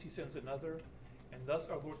sends, he sends another, and thus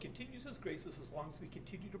our Lord continues his graces as long as we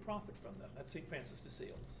continue to profit from them. That's St. Francis de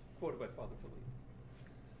Sales, quoted by Father Philippe.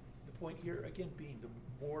 The point here, again, being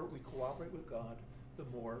the more we cooperate with God, the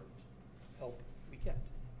more help we get.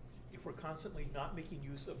 If we're constantly not making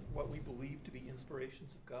use of what we believe to be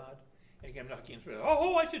inspirations of God, and again, I'm not getting inspired,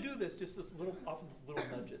 oh, I should do this, just this little, often these little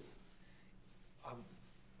nudges.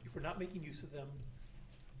 If we're not making use of them,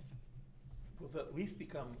 will at least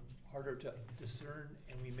become harder to discern,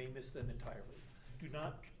 and we may miss them entirely. Do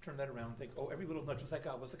not turn that around and think, oh, every little nudge, was that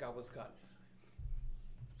God, was that God, was God?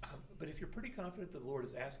 But if you're pretty confident that the Lord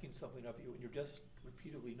is asking something of you and you're just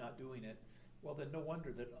repeatedly not doing it, well, then no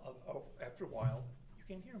wonder that after a while, you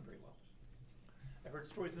can't hear him very well. I've heard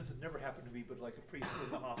stories, and this has never happened to me, but like a priest who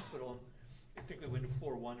in the hospital, and they think they went to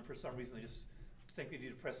floor 1, and for some reason they just think they need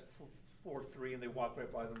to press floor 3, and they walk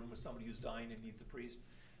right by the room with somebody who's dying and needs a priest.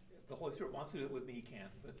 The Holy Spirit wants to do it with me, he can,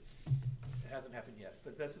 but it hasn't happened yet.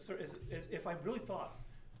 But that's a sort of, as if I really thought,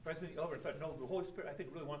 if I was in the elevator and thought, no, the Holy Spirit, I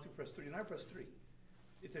think, really wants me to press 3, and I press 3.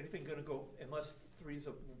 Is anything going to go, unless 3 is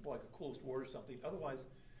like a closed door or something? Otherwise,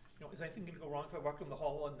 is anything going to go wrong if I walk in the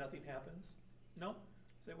hall and nothing happens? No?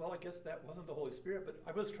 Say, well, I guess that wasn't the Holy Spirit, but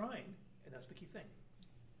I was trying, and that's the key thing.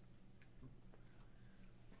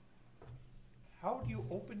 How do you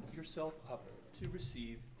open yourself up to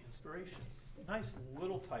receive inspirations? Nice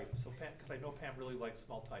little type, so Pam, because I know Pam really likes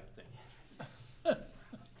small type things.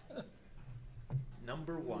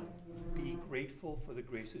 Number 1, be grateful for the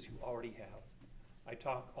graces you already have. I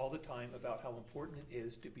talk all the time about how important it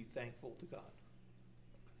is to be thankful to God.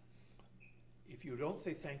 If you don't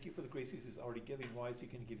say thank you for the graces he's already giving, why is he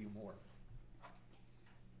going to give you more?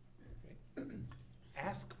 Okay.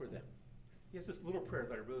 Ask for them. He has this little prayer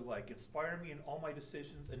that I really like. Inspire me in all my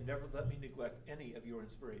decisions and never let me neglect any of your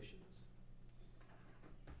inspirations.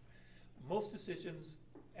 Most decisions,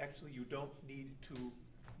 actually, you don't need to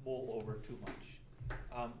mull over too much.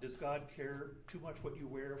 Does God care too much what you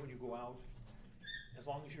wear when you go out? As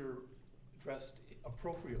long as you're dressed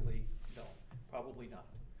appropriately, no, probably not.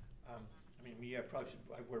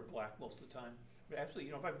 I wear black most of the time. But actually,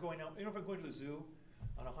 if I'm going out, if I'm going to the zoo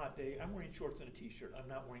on a hot day, I'm wearing shorts and a t-shirt. I'm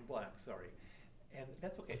not wearing black, sorry. And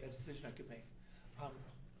that's okay, that's a decision I could make.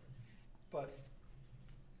 But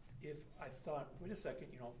if I thought, wait a second,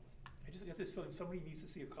 I just got this feeling somebody needs to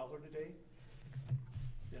see a collar today,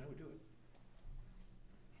 then I would do it.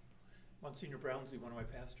 Monsignor Brownsley, one of my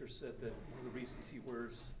pastors, said that one of the reasons he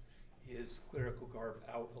wears his clerical garb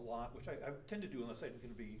out a lot, which I tend to do unless I'm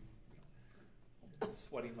going to be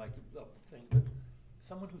sweating like the thing, but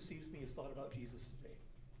someone who sees me has thought about Jesus today.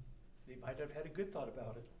 They might have had a good thought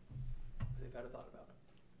about it, but they've had a thought about it.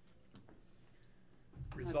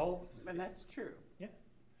 Resolve. And that's true. Yeah.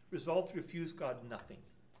 Resolve to refuse God nothing,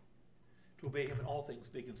 to obey him in all things,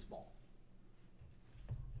 big and small.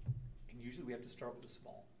 And usually we have to start with the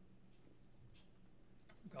small.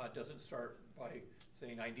 God doesn't start by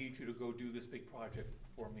saying, I need you to go do this big project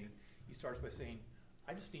for me. He starts by saying,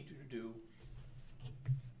 I just need you to do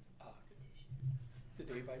the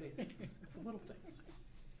day-by-day things, the little things.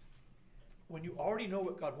 when you already know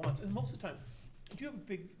what God wants, and most of the time, do you have a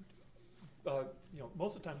big,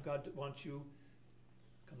 most of the time God wants you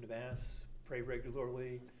come to Mass, pray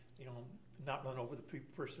regularly, not run over the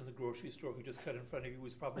person in the grocery store who just cut in front of you,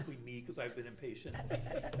 who's probably me because I've been impatient.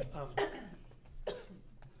 Not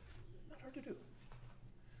hard to do.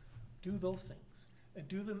 Do those things, and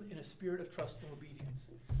do them in a spirit of trust and obedience.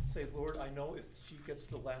 Say, Lord, I know if she gets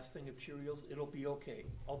the last thing of Cheerios, it'll be okay.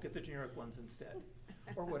 I'll get the generic ones instead,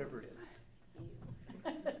 or whatever it is.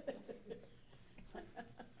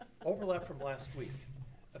 Overlap from last week,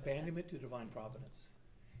 abandonment to divine providence.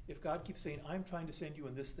 If God keeps saying, I'm trying to send you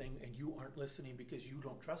in this thing, and you aren't listening because you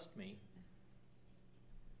don't trust me,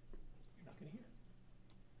 you're not going to hear.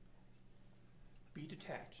 Be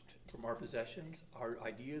detached from our possessions, our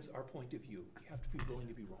ideas, our point of view. You have to be willing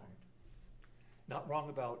to be wrong. Not wrong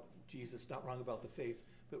about Jesus, not wrong about the faith,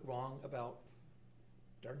 but wrong about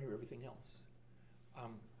darn near everything else.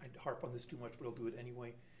 I'd harp on this too much, but I'll do it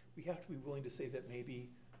anyway. We have to be willing to say that maybe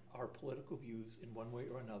our political views in one way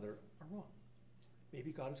or another are wrong.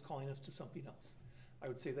 Maybe God is calling us to something else. I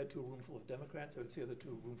would say that to a room full of Democrats. I would say that to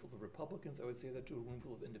a room full of Republicans. I would say that to a room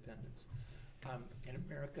full of independents. In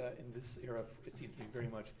America, in this era, it seems to me very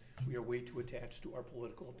much, we are way too attached to our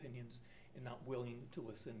political opinions and not willing to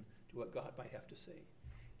listen to what God might have to say.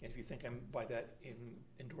 And if you think I'm by that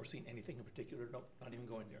endorsing anything in particular, nope, not even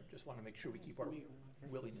going there. Just want to make sure we keep our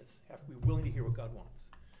willingness. Have to be willing to hear what God wants.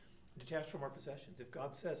 Detached from our possessions. If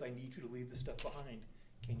God says, I need you to leave this stuff behind,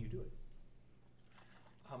 can you do it?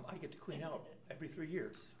 I get to clean out every 3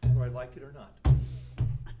 years, whether I like it or not.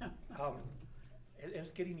 And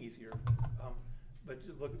it's getting easier. But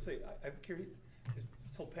look and say, I've carried, I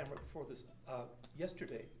told Pam right before this,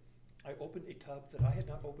 yesterday, I opened a tub that I had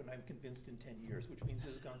not opened, I'm convinced, in 10 years, which means it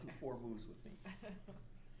has gone through 4 moves with me.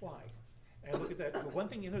 Why? And I look at that, the one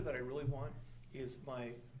thing in there that I really want is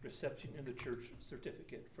my reception in the church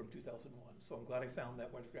certificate from 2001. So I'm glad I found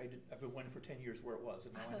that one. I've been wondering for 10 years where it was,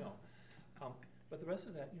 and now I know. But the rest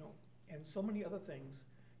of that, and so many other things,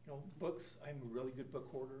 books, I'm a really good book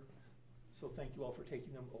hoarder, so thank you all for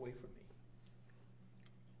taking them away from me.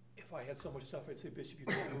 If I had so much stuff, I'd say, Bishop, you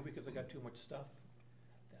can't move because I got too much stuff.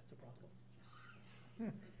 That's a problem.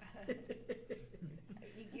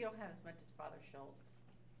 You don't have as much as Father Schultz.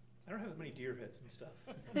 I don't have as many deer heads and stuff.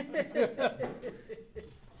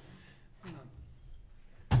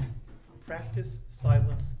 Practice,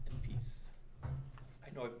 silence, and peace.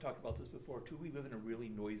 I know I've talked about this before too. We live in a really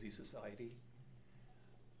noisy society.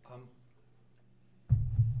 I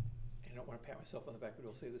don't want to pat myself on the back, but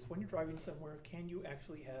I'll say this. When you're driving somewhere, can you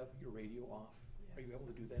actually have your radio off? Yes. Are you able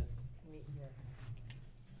to do that? Yes.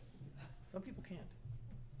 Some people can't.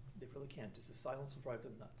 They really can't. Just the silence will drive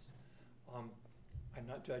them nuts. I'm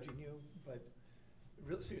not judging you, but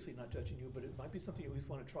really seriously not judging you, but it might be something you at least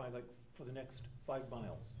want to try, like for the next 5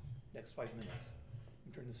 miles, next 5 minutes,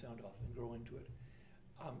 and turn the sound off and grow into it.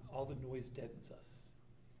 All the noise deadens us.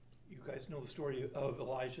 You guys know the story of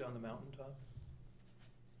Elijah on the mountaintop?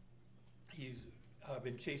 He's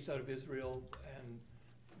been chased out of Israel, and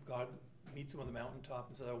God meets him on the mountaintop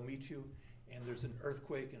and says, I will meet you, and there's an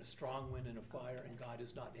earthquake and a strong wind and a fire, and God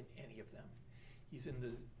is not in any of them. He's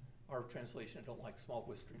in our translation, I don't like small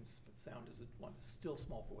whisperings, but sound is one. Still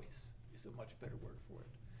small voice is a much better word for it.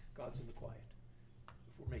 God's in the quiet.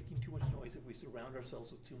 If we're making too much noise, if we surround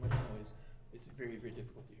ourselves with too much noise, it's very, very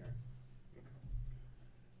difficult to hear.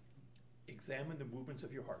 Examine the movements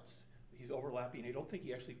of your hearts. He's overlapping. I don't think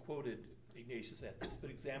he actually quoted Ignatius at this, but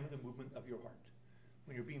examine the movement of your heart.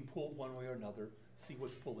 When you're being pulled one way or another, see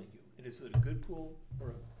what's pulling you. And is it a good pull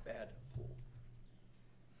or a bad pull?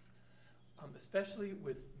 Especially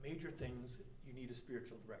with major things, you need a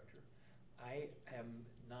spiritual director. I am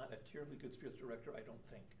not a terribly good spiritual director, I don't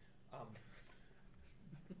think.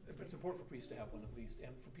 But it's important for priests to have one at least,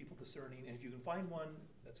 and for people discerning. And if you can find one,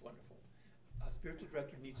 that's wonderful. A spiritual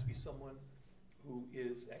director needs to be someone who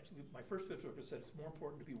is actually, my first spiritual director said it's more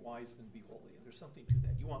important to be wise than to be holy, and there's something to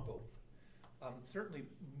that. You want both. Certainly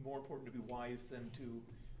more important to be wise than to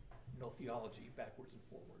know theology backwards and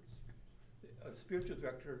forwards. A spiritual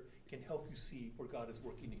director can help you see where God is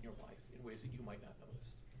working in your life in ways that you might not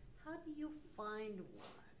notice. How do you find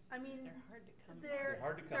one? I mean, They're hard to come by. they're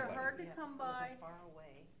hard to come they're by. hard to Yeah, come they're by. far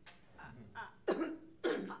away.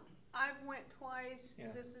 I've went twice,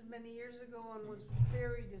 Yeah. this is many years ago, and was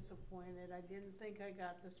very disappointed. I didn't think I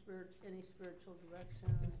got any spiritual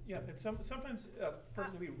direction. And sometimes a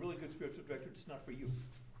person can be a really good spiritual director, it's not for you.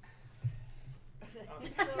 So,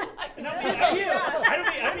 And I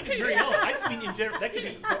don't mean just Mary Ellen. I just mean in general. That could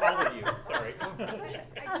be for all of you. Sorry. I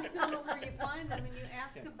just don't know where you find them, and you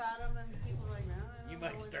ask Yeah. about them, and people are like, no, I don't You know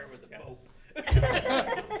might where start they-" with a Yeah. pope.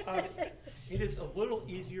 It is a little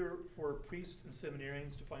easier for priests and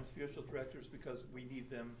seminarians to find spiritual directors because we need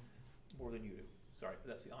them more than you do. Sorry, but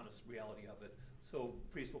that's the honest reality of it. So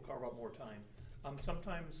priests will carve out more time.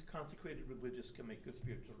 Sometimes consecrated religious can make good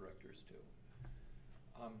spiritual directors too.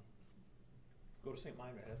 Go to St.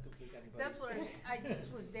 Meinrad, ask if they got anybody. That's what I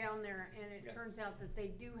just was down there, and it Yeah. turns out that they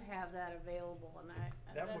do have that available, and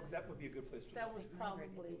That would be a good place to that go. was St. Meinrad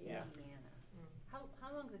is probably, in Yeah. Indiana.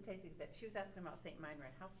 How long does it take to get that? She was asking about St.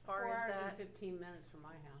 Meinrad. How far 4 is hours that? and 15 minutes from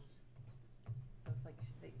my house. So it's like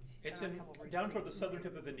she's It's done a in, couple down toward the retreats, southern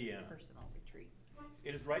tip of Indiana. personal retreats.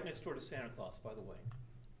 It is right next door to Santa Claus, by the way.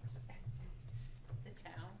 The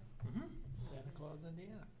town. Mm-hmm. Santa Claus,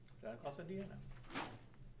 Indiana. Santa Claus, Indiana.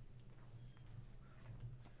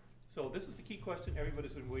 So this is the key question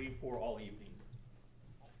everybody's been waiting for all evening.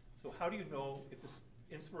 So how do you know if this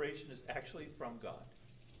inspiration is actually from God?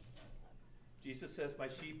 Jesus says, "My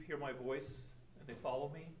sheep hear my voice and they follow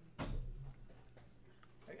me."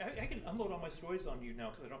 I can unload all my stories on you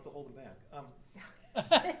now because I don't have to hold them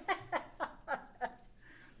back.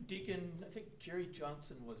 Deacon, I think Jerry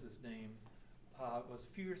Johnson was his name, was a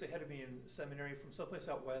few years ahead of me in seminary from someplace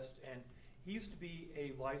out west, and he used to be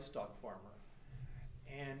a livestock farmer.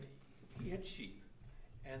 And he had sheep,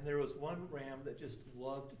 and there was one ram that just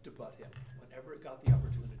loved to butt him whenever it got the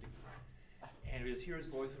opportunity. And he would hear his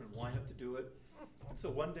voice and would line up to do it. And so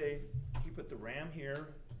one day, he put the ram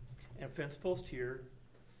here and a fence post here,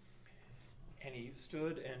 and he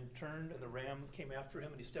stood and turned, and the ram came after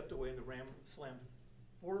him, and he stepped away, and the ram slammed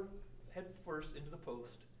head first into the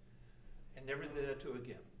post, and never did that to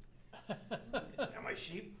again. He said, "Now my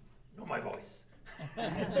sheep know my voice."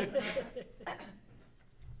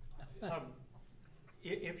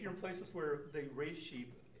 If you're in places where they raise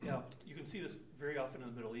sheep, you can see this very often in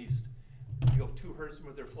the Middle East. You have two herdsmen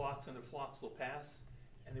with their flocks, and their flocks will pass,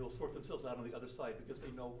 and they will sort themselves out on the other side because they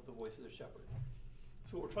know the voice of the shepherd.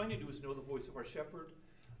 So what we're trying to do is know the voice of our shepherd.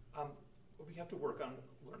 We have to work on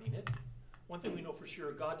learning it. One thing we know for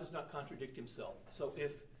sure, God does not contradict himself. So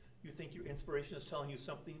if you think your inspiration is telling you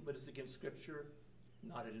something but it's against Scripture,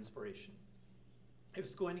 not an inspiration. If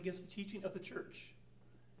it's going against the teaching of the church,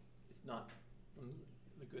 it's not from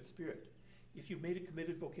the good Spirit. If you've made a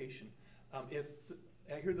committed vocation,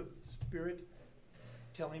 I hear the Spirit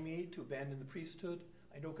telling me to abandon the priesthood.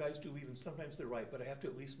 I know guys do leave, and sometimes they're right, but I have to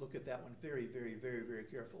at least look at that one very, very, very, very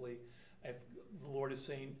carefully. If the Lord is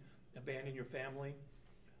saying, abandon your family,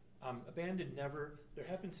 abandon never. There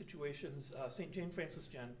have been situations, St. Jane Frances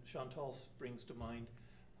Chantal springs to mind.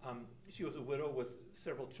 She was a widow with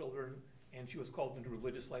several children, and she was called into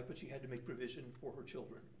religious life, but she had to make provision for her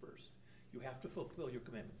children first. You have to fulfill your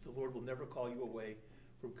commitments. The Lord will never call you away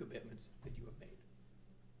from commitments that you have made.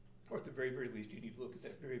 Or at the very, very least, you need to look at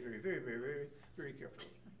that very, very, very, very, very, very carefully.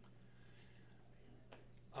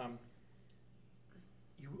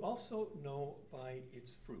 You also know by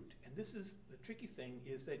its fruit. And this is the tricky thing,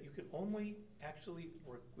 is that you can only actually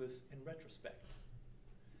work this in retrospect.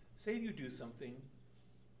 Say you do something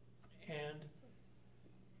and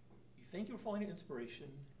you think you're following an inspiration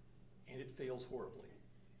and it fails horribly.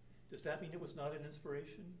 Does that mean it was not an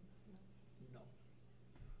inspiration? No.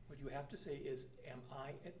 What you have to say is, am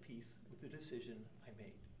I at peace with the decision I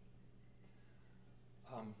made?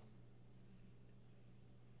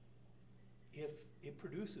 If it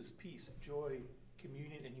produces peace, joy,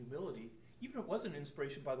 communion, and humility, even if it wasn't an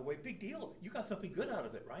inspiration, by the way, big deal. You got something good out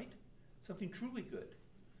of it, right? Something truly good.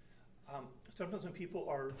 Sometimes when people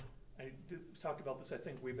are, I talked about this, I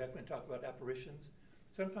think, way back when I talked about apparitions.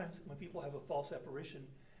 Sometimes when people have a false apparition,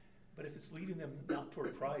 but if it's leading them not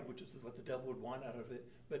toward pride, which is what the devil would want out of it,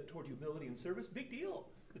 but toward humility and service, big deal.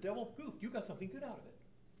 The devil goofed. You got something good out of it.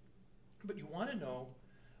 But you want to know,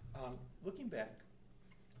 looking back,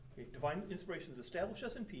 okay, divine inspirations establish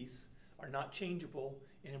us in peace, are not changeable,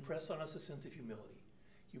 and impress on us a sense of humility.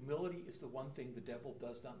 Humility is the one thing the devil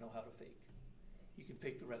does not know how to fake. He can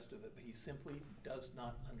fake the rest of it, but he simply does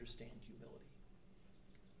not understand humility.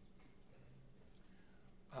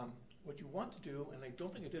 What you want to do, and I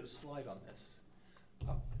don't think I did a slide on this,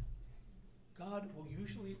 God will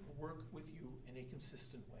usually work with you in a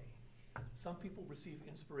consistent way. Some people receive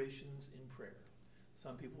inspirations in prayer.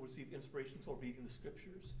 Some people receive inspirations while reading the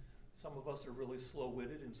Scriptures. Some of us are really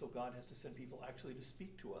slow-witted, and so God has to send people actually to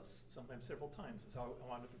speak to us, sometimes several times. That's how I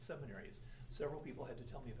wound up in seminaries. Several people had to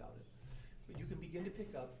tell me about it. But you can begin to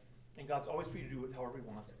pick up, and God's always free to do it however he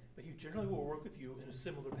wants, but he generally will work with you in a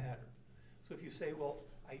similar pattern. So if you say, well,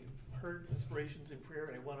 I heard inspirations in prayer,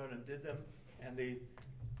 and I went out and did them, and they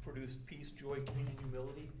produced peace, joy, communion,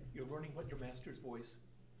 humility, you're learning what your master's voice,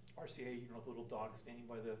 RCA, the little dog standing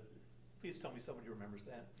by the, please tell me somebody remembers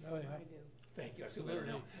that. Oh, yeah. I do. Thank you, I feel better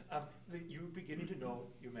now. You're beginning to know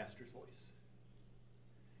your master's voice.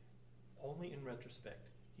 Only in retrospect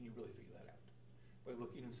can you really figure that out. By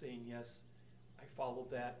looking and saying, yes, I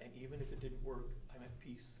followed that, and even if it didn't work, I'm at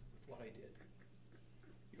peace with what I did.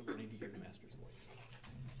 You're learning to hear the master's voice.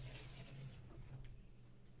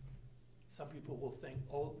 Some people will think,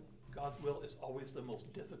 oh, God's will is always the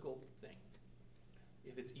most difficult thing.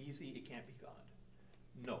 If it's easy, it can't be God.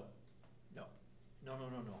 No, no, no, no,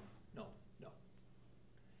 no, no, no, no.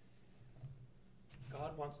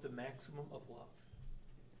 God wants the maximum of love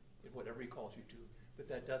in whatever he calls you to, but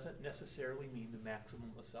that doesn't necessarily mean the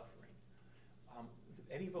maximum of suffering.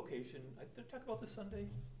 Any vocation, I did I talk about this Sunday?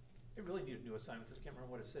 I really need a new assignment because I can't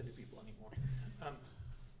remember what I said to people anymore.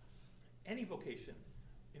 Any vocation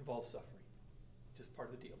involves suffering, just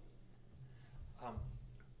part of the deal.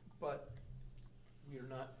 But we are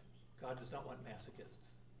not, God does not want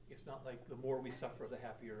masochists. It's not like the more we suffer, the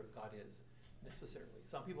happier God is, necessarily.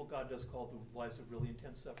 Some people God does call the lives of really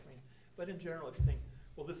intense suffering, but in general, if you think,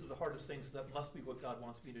 well, this is the hardest thing, so that must be what God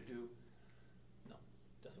wants me to do, no,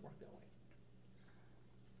 it doesn't work that way.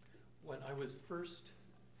 When I was first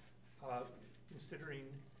considering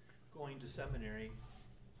going to seminary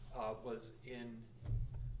was in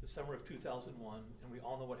the summer of 2001, and we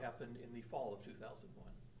all know what happened in the fall of 2001.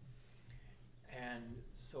 And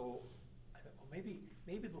so I thought, well, maybe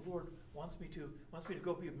the Lord wants me to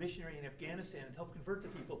go be a missionary in Afghanistan and help convert the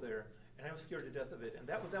people there. And I was scared to death of it. And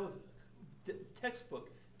that was textbook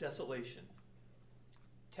desolation,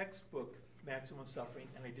 textbook maximum suffering.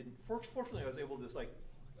 And I didn't. Fortunately, I was able to just like,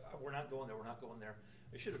 we're not going there. We're not going there.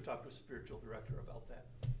 I should have talked to a spiritual director about that.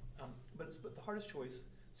 But the hardest choice,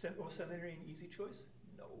 was seminary an easy choice?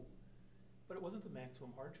 No. But it wasn't the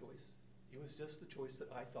maximum hard choice. It was just the choice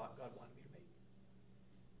that I thought God wanted me to make.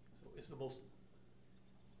 So it's the most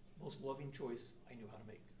loving choice I knew how to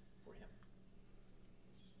make for him.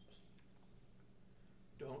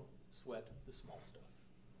 Don't sweat the small stuff.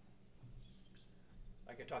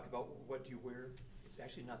 Like I talk about what do you wear, it's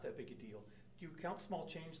actually not that big a deal. Do you count small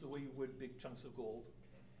change the way you would big chunks of gold?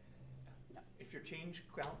 No. If your change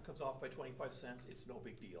count comes off by 25 cents, it's no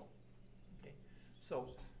big deal. Okay?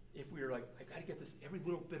 So if we were like, I gotta get this every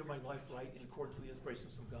little bit of my life right in accordance with the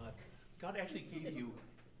inspirations from God, God actually gave you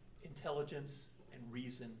intelligence and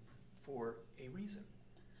reason for a reason.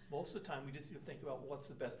 Most of the time we just need to think about what's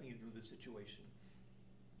the best thing to do in this situation.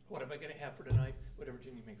 What am I gonna have for tonight? Whatever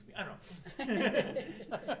Jimmy makes me, I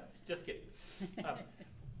don't know. Just kidding.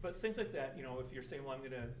 But things like that, you know, if you're saying, well, I'm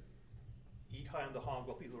gonna eat high on the hog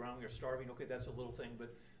while people around me are starving, okay, that's a little thing,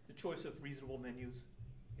 but the choice of reasonable menus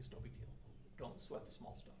is no big deal. Don't sweat the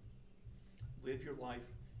small stuff. Live your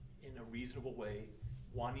life in a reasonable way,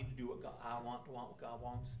 wanting to do what I want what God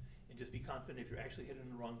wants, and just be confident if you're actually headed in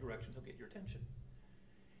the wrong direction, he'll get your attention.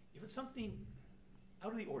 If it's something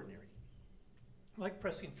out of the ordinary, like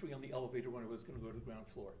pressing 3 on the elevator when I was gonna go to the ground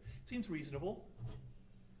floor, it seems reasonable.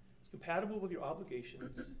 It's compatible with your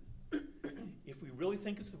obligations. If we really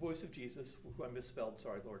think it's the voice of Jesus, who I misspelled,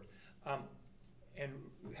 sorry, Lord, and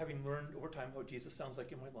having learned over time what Jesus sounds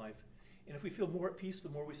like in my life, and if we feel more at peace the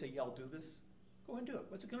more we say, yeah, I'll do this, go ahead and do it.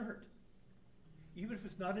 What's it gonna hurt? Even if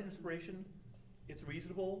it's not an inspiration, it's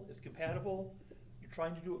reasonable, it's compatible, you're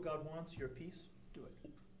trying to do what God wants, you're at peace, do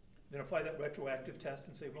it. Then apply that retroactive test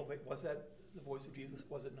and say, well, wait, was that the voice of Jesus?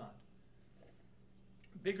 Was it not?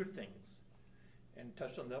 Bigger things, and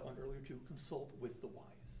touched on that one earlier too, consult with the wise.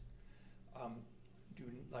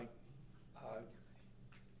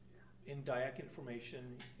 In diaconate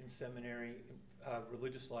formation, in seminary,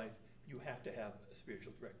 religious life, you have to have a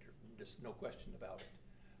spiritual director. Just no question about it.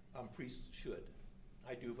 Priests should.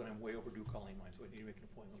 I do, but I'm way overdue calling mine, so I need to make an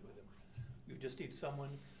appointment with him. You just need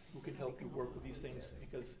someone who can help you work with these things,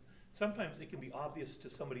 because sometimes it can be obvious to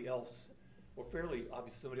somebody else, or fairly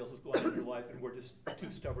obvious to somebody else who's going on in your life, and we're just too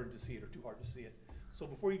stubborn to see it or too hard to see it. So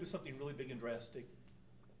before you do something really big and drastic,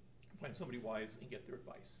 find somebody wise and get their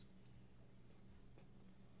advice.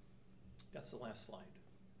 That's the last slide.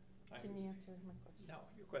 Can you answer my question? No,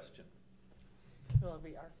 your question. Well, it'll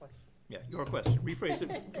be our question. Yeah, your question. Rephrase it.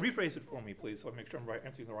 Rephrase it for me, please, so I make sure I'm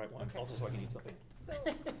answering the right one. Okay. Also, so I can eat something. So,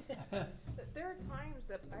 there are times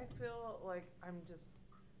that I feel like I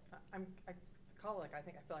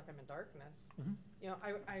feel like I'm in darkness. Mm-hmm. You know,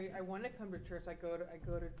 I want to come to church. I go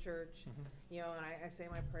to church. Mm-hmm. You know, and I say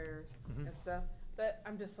my prayers Mm-hmm. and stuff. But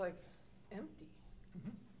I'm just like empty.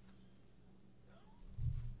 Mm-hmm.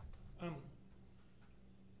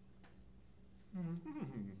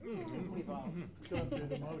 We've all Going through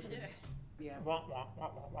the motions. yeah. Wah, wah, wah,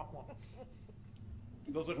 wah, wah, wah.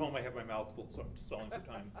 Those at home, I have my mouth full, so I'm stalling for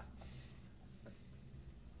time.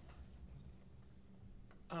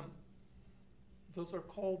 Those are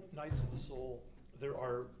called nights of the soul. There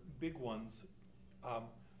are big ones,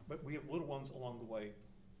 but we have little ones along the way.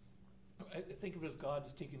 I think of it as God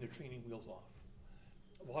is taking the training wheels off.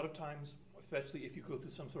 A lot of times, especially if you go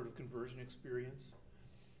through some sort of conversion experience,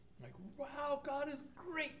 like, wow, God is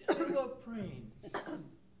great, and I love praying.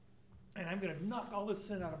 And I'm going to knock all this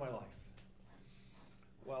sin out of my life.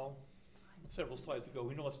 Well, several slides ago,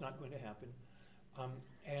 we know it's not going to happen.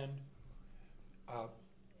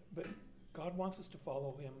 But God wants us to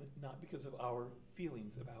follow him not because of our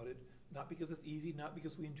feelings about it, not because it's easy, not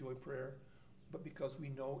because we enjoy prayer, but because we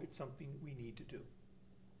know it's something we need to do.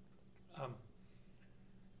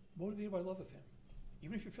 Motivated by love of him.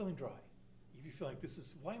 Even if you're feeling dry, if you feel like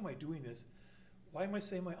why am I doing this? Why am I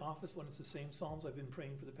saying my office when it's the same Psalms I've been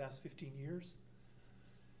praying for the past 15 years?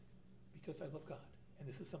 Because I love God. And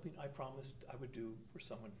this is something I promised I would do for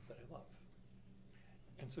someone that I love.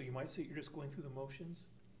 And so you might say you're just going through the motions.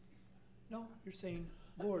 No, you're saying,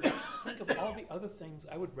 Lord, think of all the other things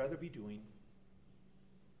I would rather be doing,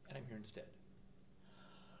 and I'm here instead.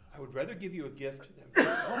 I would rather give you a gift that,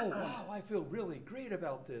 oh, wow, I feel really great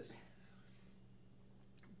about this.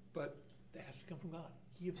 But that has to come from God.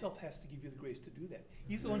 He himself has to give you the grace to do that.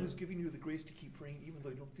 He's the one who's giving you the grace to keep praying even though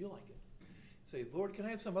you don't feel like it. Say, Lord, can I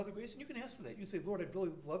have some other grace? And you can ask for that. You say, Lord, I'd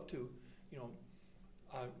really love to,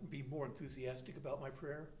 be more enthusiastic about my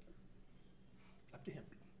prayer. Up to him.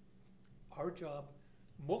 Our job,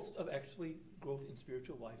 most of actually growth in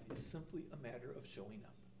spiritual life is simply a matter of showing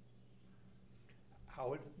up.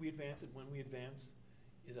 How we advance and when we advance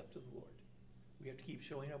is up to the Lord. We have to keep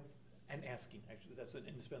showing up and asking. Actually, that's an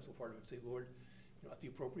indispensable part of it. Say, Lord, at the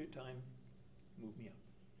appropriate time, move me up.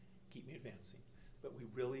 Keep me advancing. But we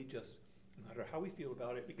really just, no matter how we feel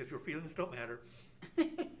about it, because your feelings don't matter.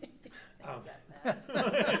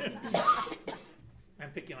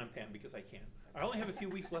 I'm picking on Pam because I can. I only have a few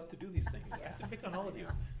weeks left to do these things. I have to pick on all of you.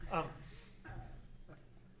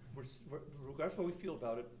 Regardless of how we feel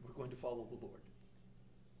about it, we're going to follow the Lord.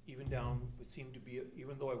 Even down what seemed to be,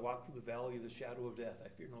 even though I walk through the valley of the shadow of death, I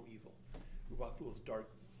fear no evil. We walk through those dark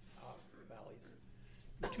valleys.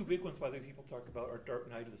 The two big ones, by the way, people talk about are dark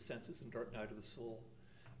night of the senses and dark night of the soul.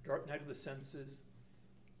 Dark night of the senses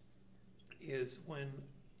is when,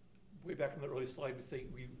 way back in the early slide, we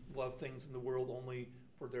think we love things in the world only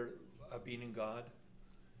for their being in God.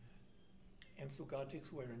 And so God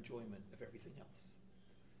takes away our enjoyment of everything else.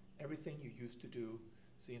 Everything you used to do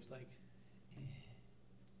seems like,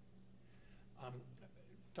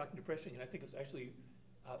 talking depression, and I think it's actually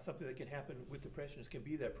something that can happen with depression. It can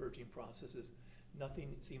be that purging process. Is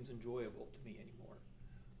nothing seems enjoyable to me anymore.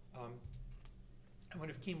 I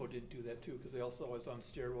wonder if chemo didn't do that too, because they also was on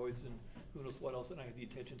steroids and who knows what else, and I had the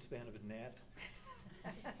attention span of a gnat.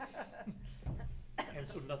 And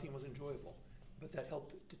so nothing was enjoyable, but that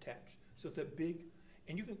helped detach. So it's that big,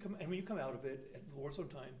 and you can come, and when you come out of it at the Lord's own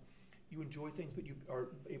time, you enjoy things, but you are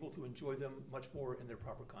able to enjoy them much more in their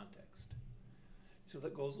proper context. So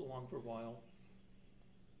that goes along for a while,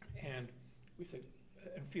 and we think,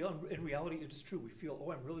 and feel, in reality it is true, we feel,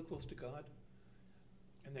 oh, I'm really close to God,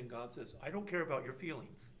 and then God says, I don't care about your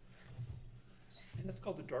feelings. And that's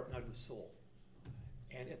called the dark night of the soul.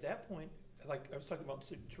 And at that point, like I was talking about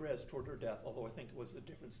Therese toward her death, although I think it was a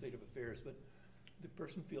different state of affairs, but the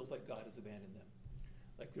person feels like God has abandoned them.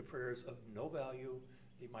 Like their prayers of no value,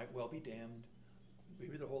 they might well be damned,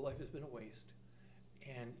 maybe their whole life has been a waste.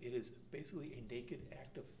 And it is basically a naked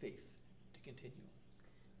act of faith to continue.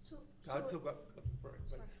 So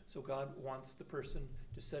God wants the person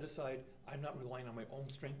to set aside, I'm not relying on my own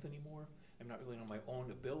strength anymore. I'm not relying on my own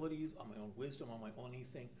abilities, on my own wisdom, on my own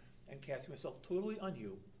anything, and casting myself totally on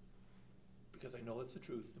you because I know that's the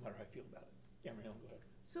truth no matter how I feel about it. Yeah, Marielle, go ahead.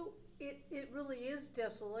 So it really is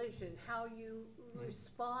desolation. How you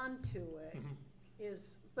respond to it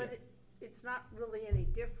is, but it's not really any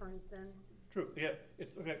different than. True, yeah,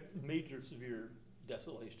 it's major severe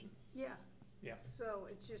desolation. Yeah. Yeah. So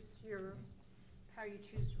it's just how you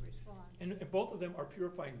choose to respond. And both of them are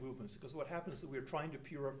purifying movements, because what happens is that we're trying to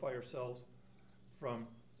purify ourselves from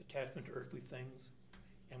attachment to earthly things,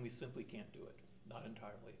 and we simply can't do it, not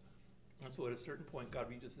entirely. And so at a certain point, God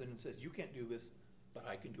reaches in and says, you can't do this, but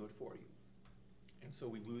I can do it for you. And so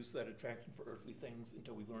we lose that attraction for earthly things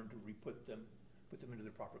until we learn to put them into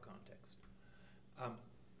their proper context.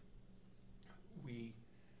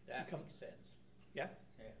 That makes sense. Yeah?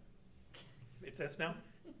 Yeah. It says now?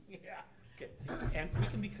 Yeah. Okay. And we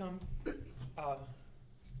can become, I'm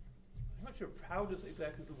not sure proud is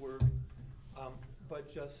exactly the word,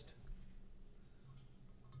 but just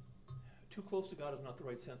too close to God is not the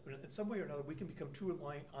right sense, but in some way or another we can become too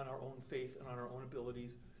reliant on our own faith and on our own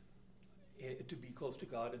abilities to be close to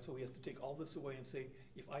God, and so he has to take all this away and say,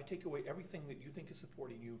 if I take away everything that you think is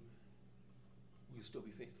supporting you, will you still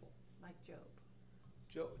be faithful? Like Job.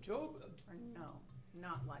 Job, Or no,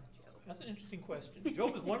 not like Job. that's an interesting question.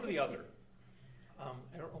 Job is one or the other.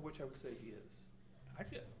 I don't know which I would say he is.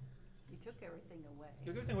 He took everything away.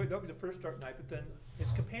 The good thing, that would be the first dark night, but then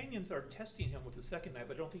his companions are testing him with the second night,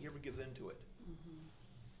 but I don't think he ever gives in to it. Mhm.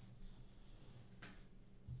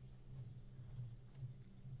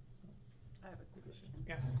 I have a question.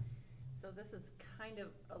 Yeah. So this is kind of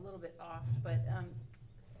a little bit off, but,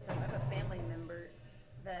 so I have a family member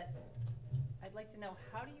that I'd like to know,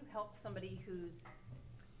 how do you help somebody who's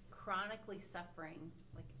chronically suffering,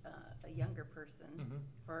 like a younger person, Mhm.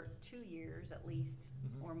 for 2 years at least,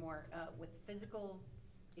 Mhm. or more, with physical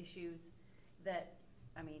issues that,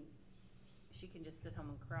 I mean, she can just sit home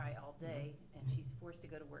and cry all day, and she's forced to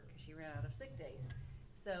go to work because she ran out of sick days.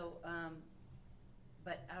 So,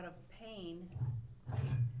 but out of pain,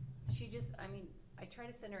 she just, I mean, I try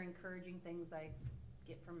to send her encouraging things I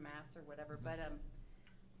get from mass or whatever, but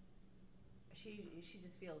she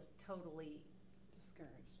just feels totally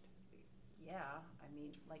Discouraged. yeah, I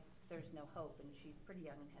mean, like, there's no hope, and she's pretty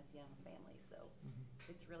young and has a young family, so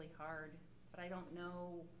it's really hard, but I don't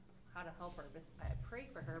know how to help her. I pray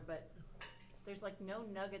for her, but there's like no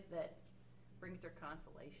nugget that brings her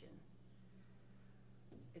consolation.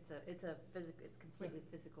 It's completely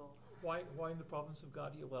physical. Why in the province of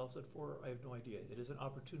God he allows it for, I have no idea. It is an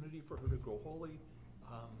opportunity for her to grow holy,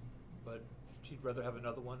 but she'd rather have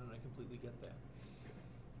another one, and I completely get that.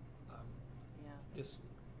 Yeah. Just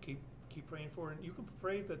keep praying for her, and you can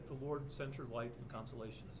pray that the Lord sends her light and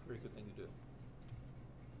consolation. It's a very good thing to do.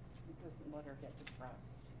 It doesn't let her get depressed.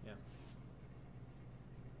 Yeah.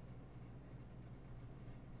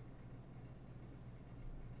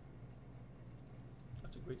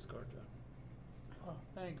 That's a great scar, John. Oh,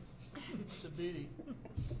 thanks. It's a beauty. I'm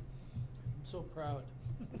so proud.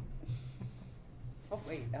 Oh,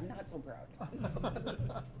 wait, I'm not so proud.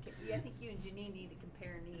 Okay, yeah, I think you and Janine need to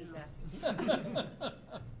compare needs after.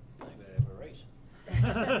 I gotta have a race.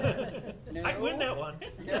 No. I'd win that one.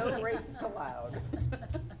 No races allowed.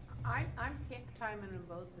 I'm timing them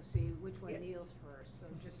both to see which one Yeah. kneels first, so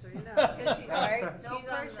just so you know. Because she's, Right. No she's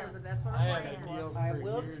on pressure, the, but that's what I I'm haven't planning. kneeled I for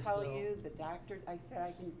will years, tell though. you, the doctor, I said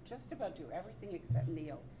I can just about do everything except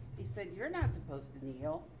kneel. He said, you're not supposed to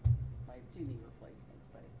kneel. I have 2 knee replacements,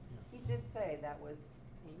 but he did say that was,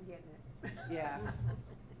 Ain't getting it. yeah.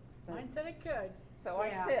 Mine said it could. So I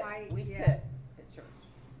Yeah, sit, we yeah. sit at church.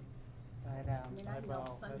 But, I mean, I I kneel bow,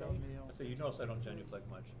 I Sunday. don't kneel. So you notice I don't genuflect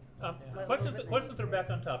much. Yeah. Questions are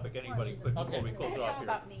back on topic. Anybody quick before we close it's it off all here?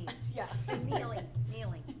 about knees. Yeah. And kneeling.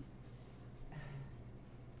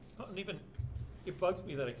 Oh, and even, it bugs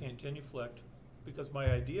me that I can't genuflect, because my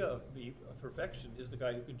idea of perfection is the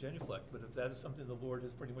guy who can genuflect. But if that is something the Lord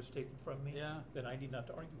has pretty much taken from me, Yeah. then I need not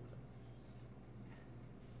to argue with him.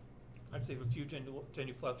 I'd save a few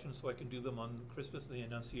genuflections so I can do them on Christmas, the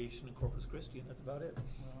Annunciation, and Corpus Christi, and that's about it.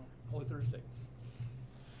 Well, Holy Thursday.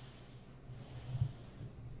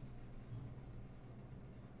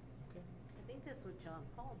 Okay. I think that's what John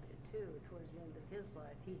Paul did too, towards the end of his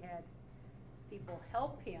life. He had people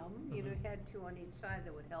help him, you know, he had 2 on each side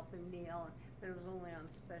that would help him kneel, but it was only on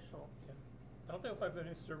special. Yeah. I don't know if I've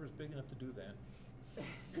any servers big enough to do that. Yeah,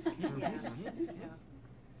 Mm-hmm. yeah.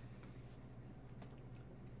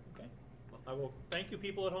 Okay. Well, I will thank you,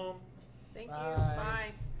 people at home. thank you, Bye.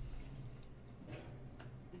 bye.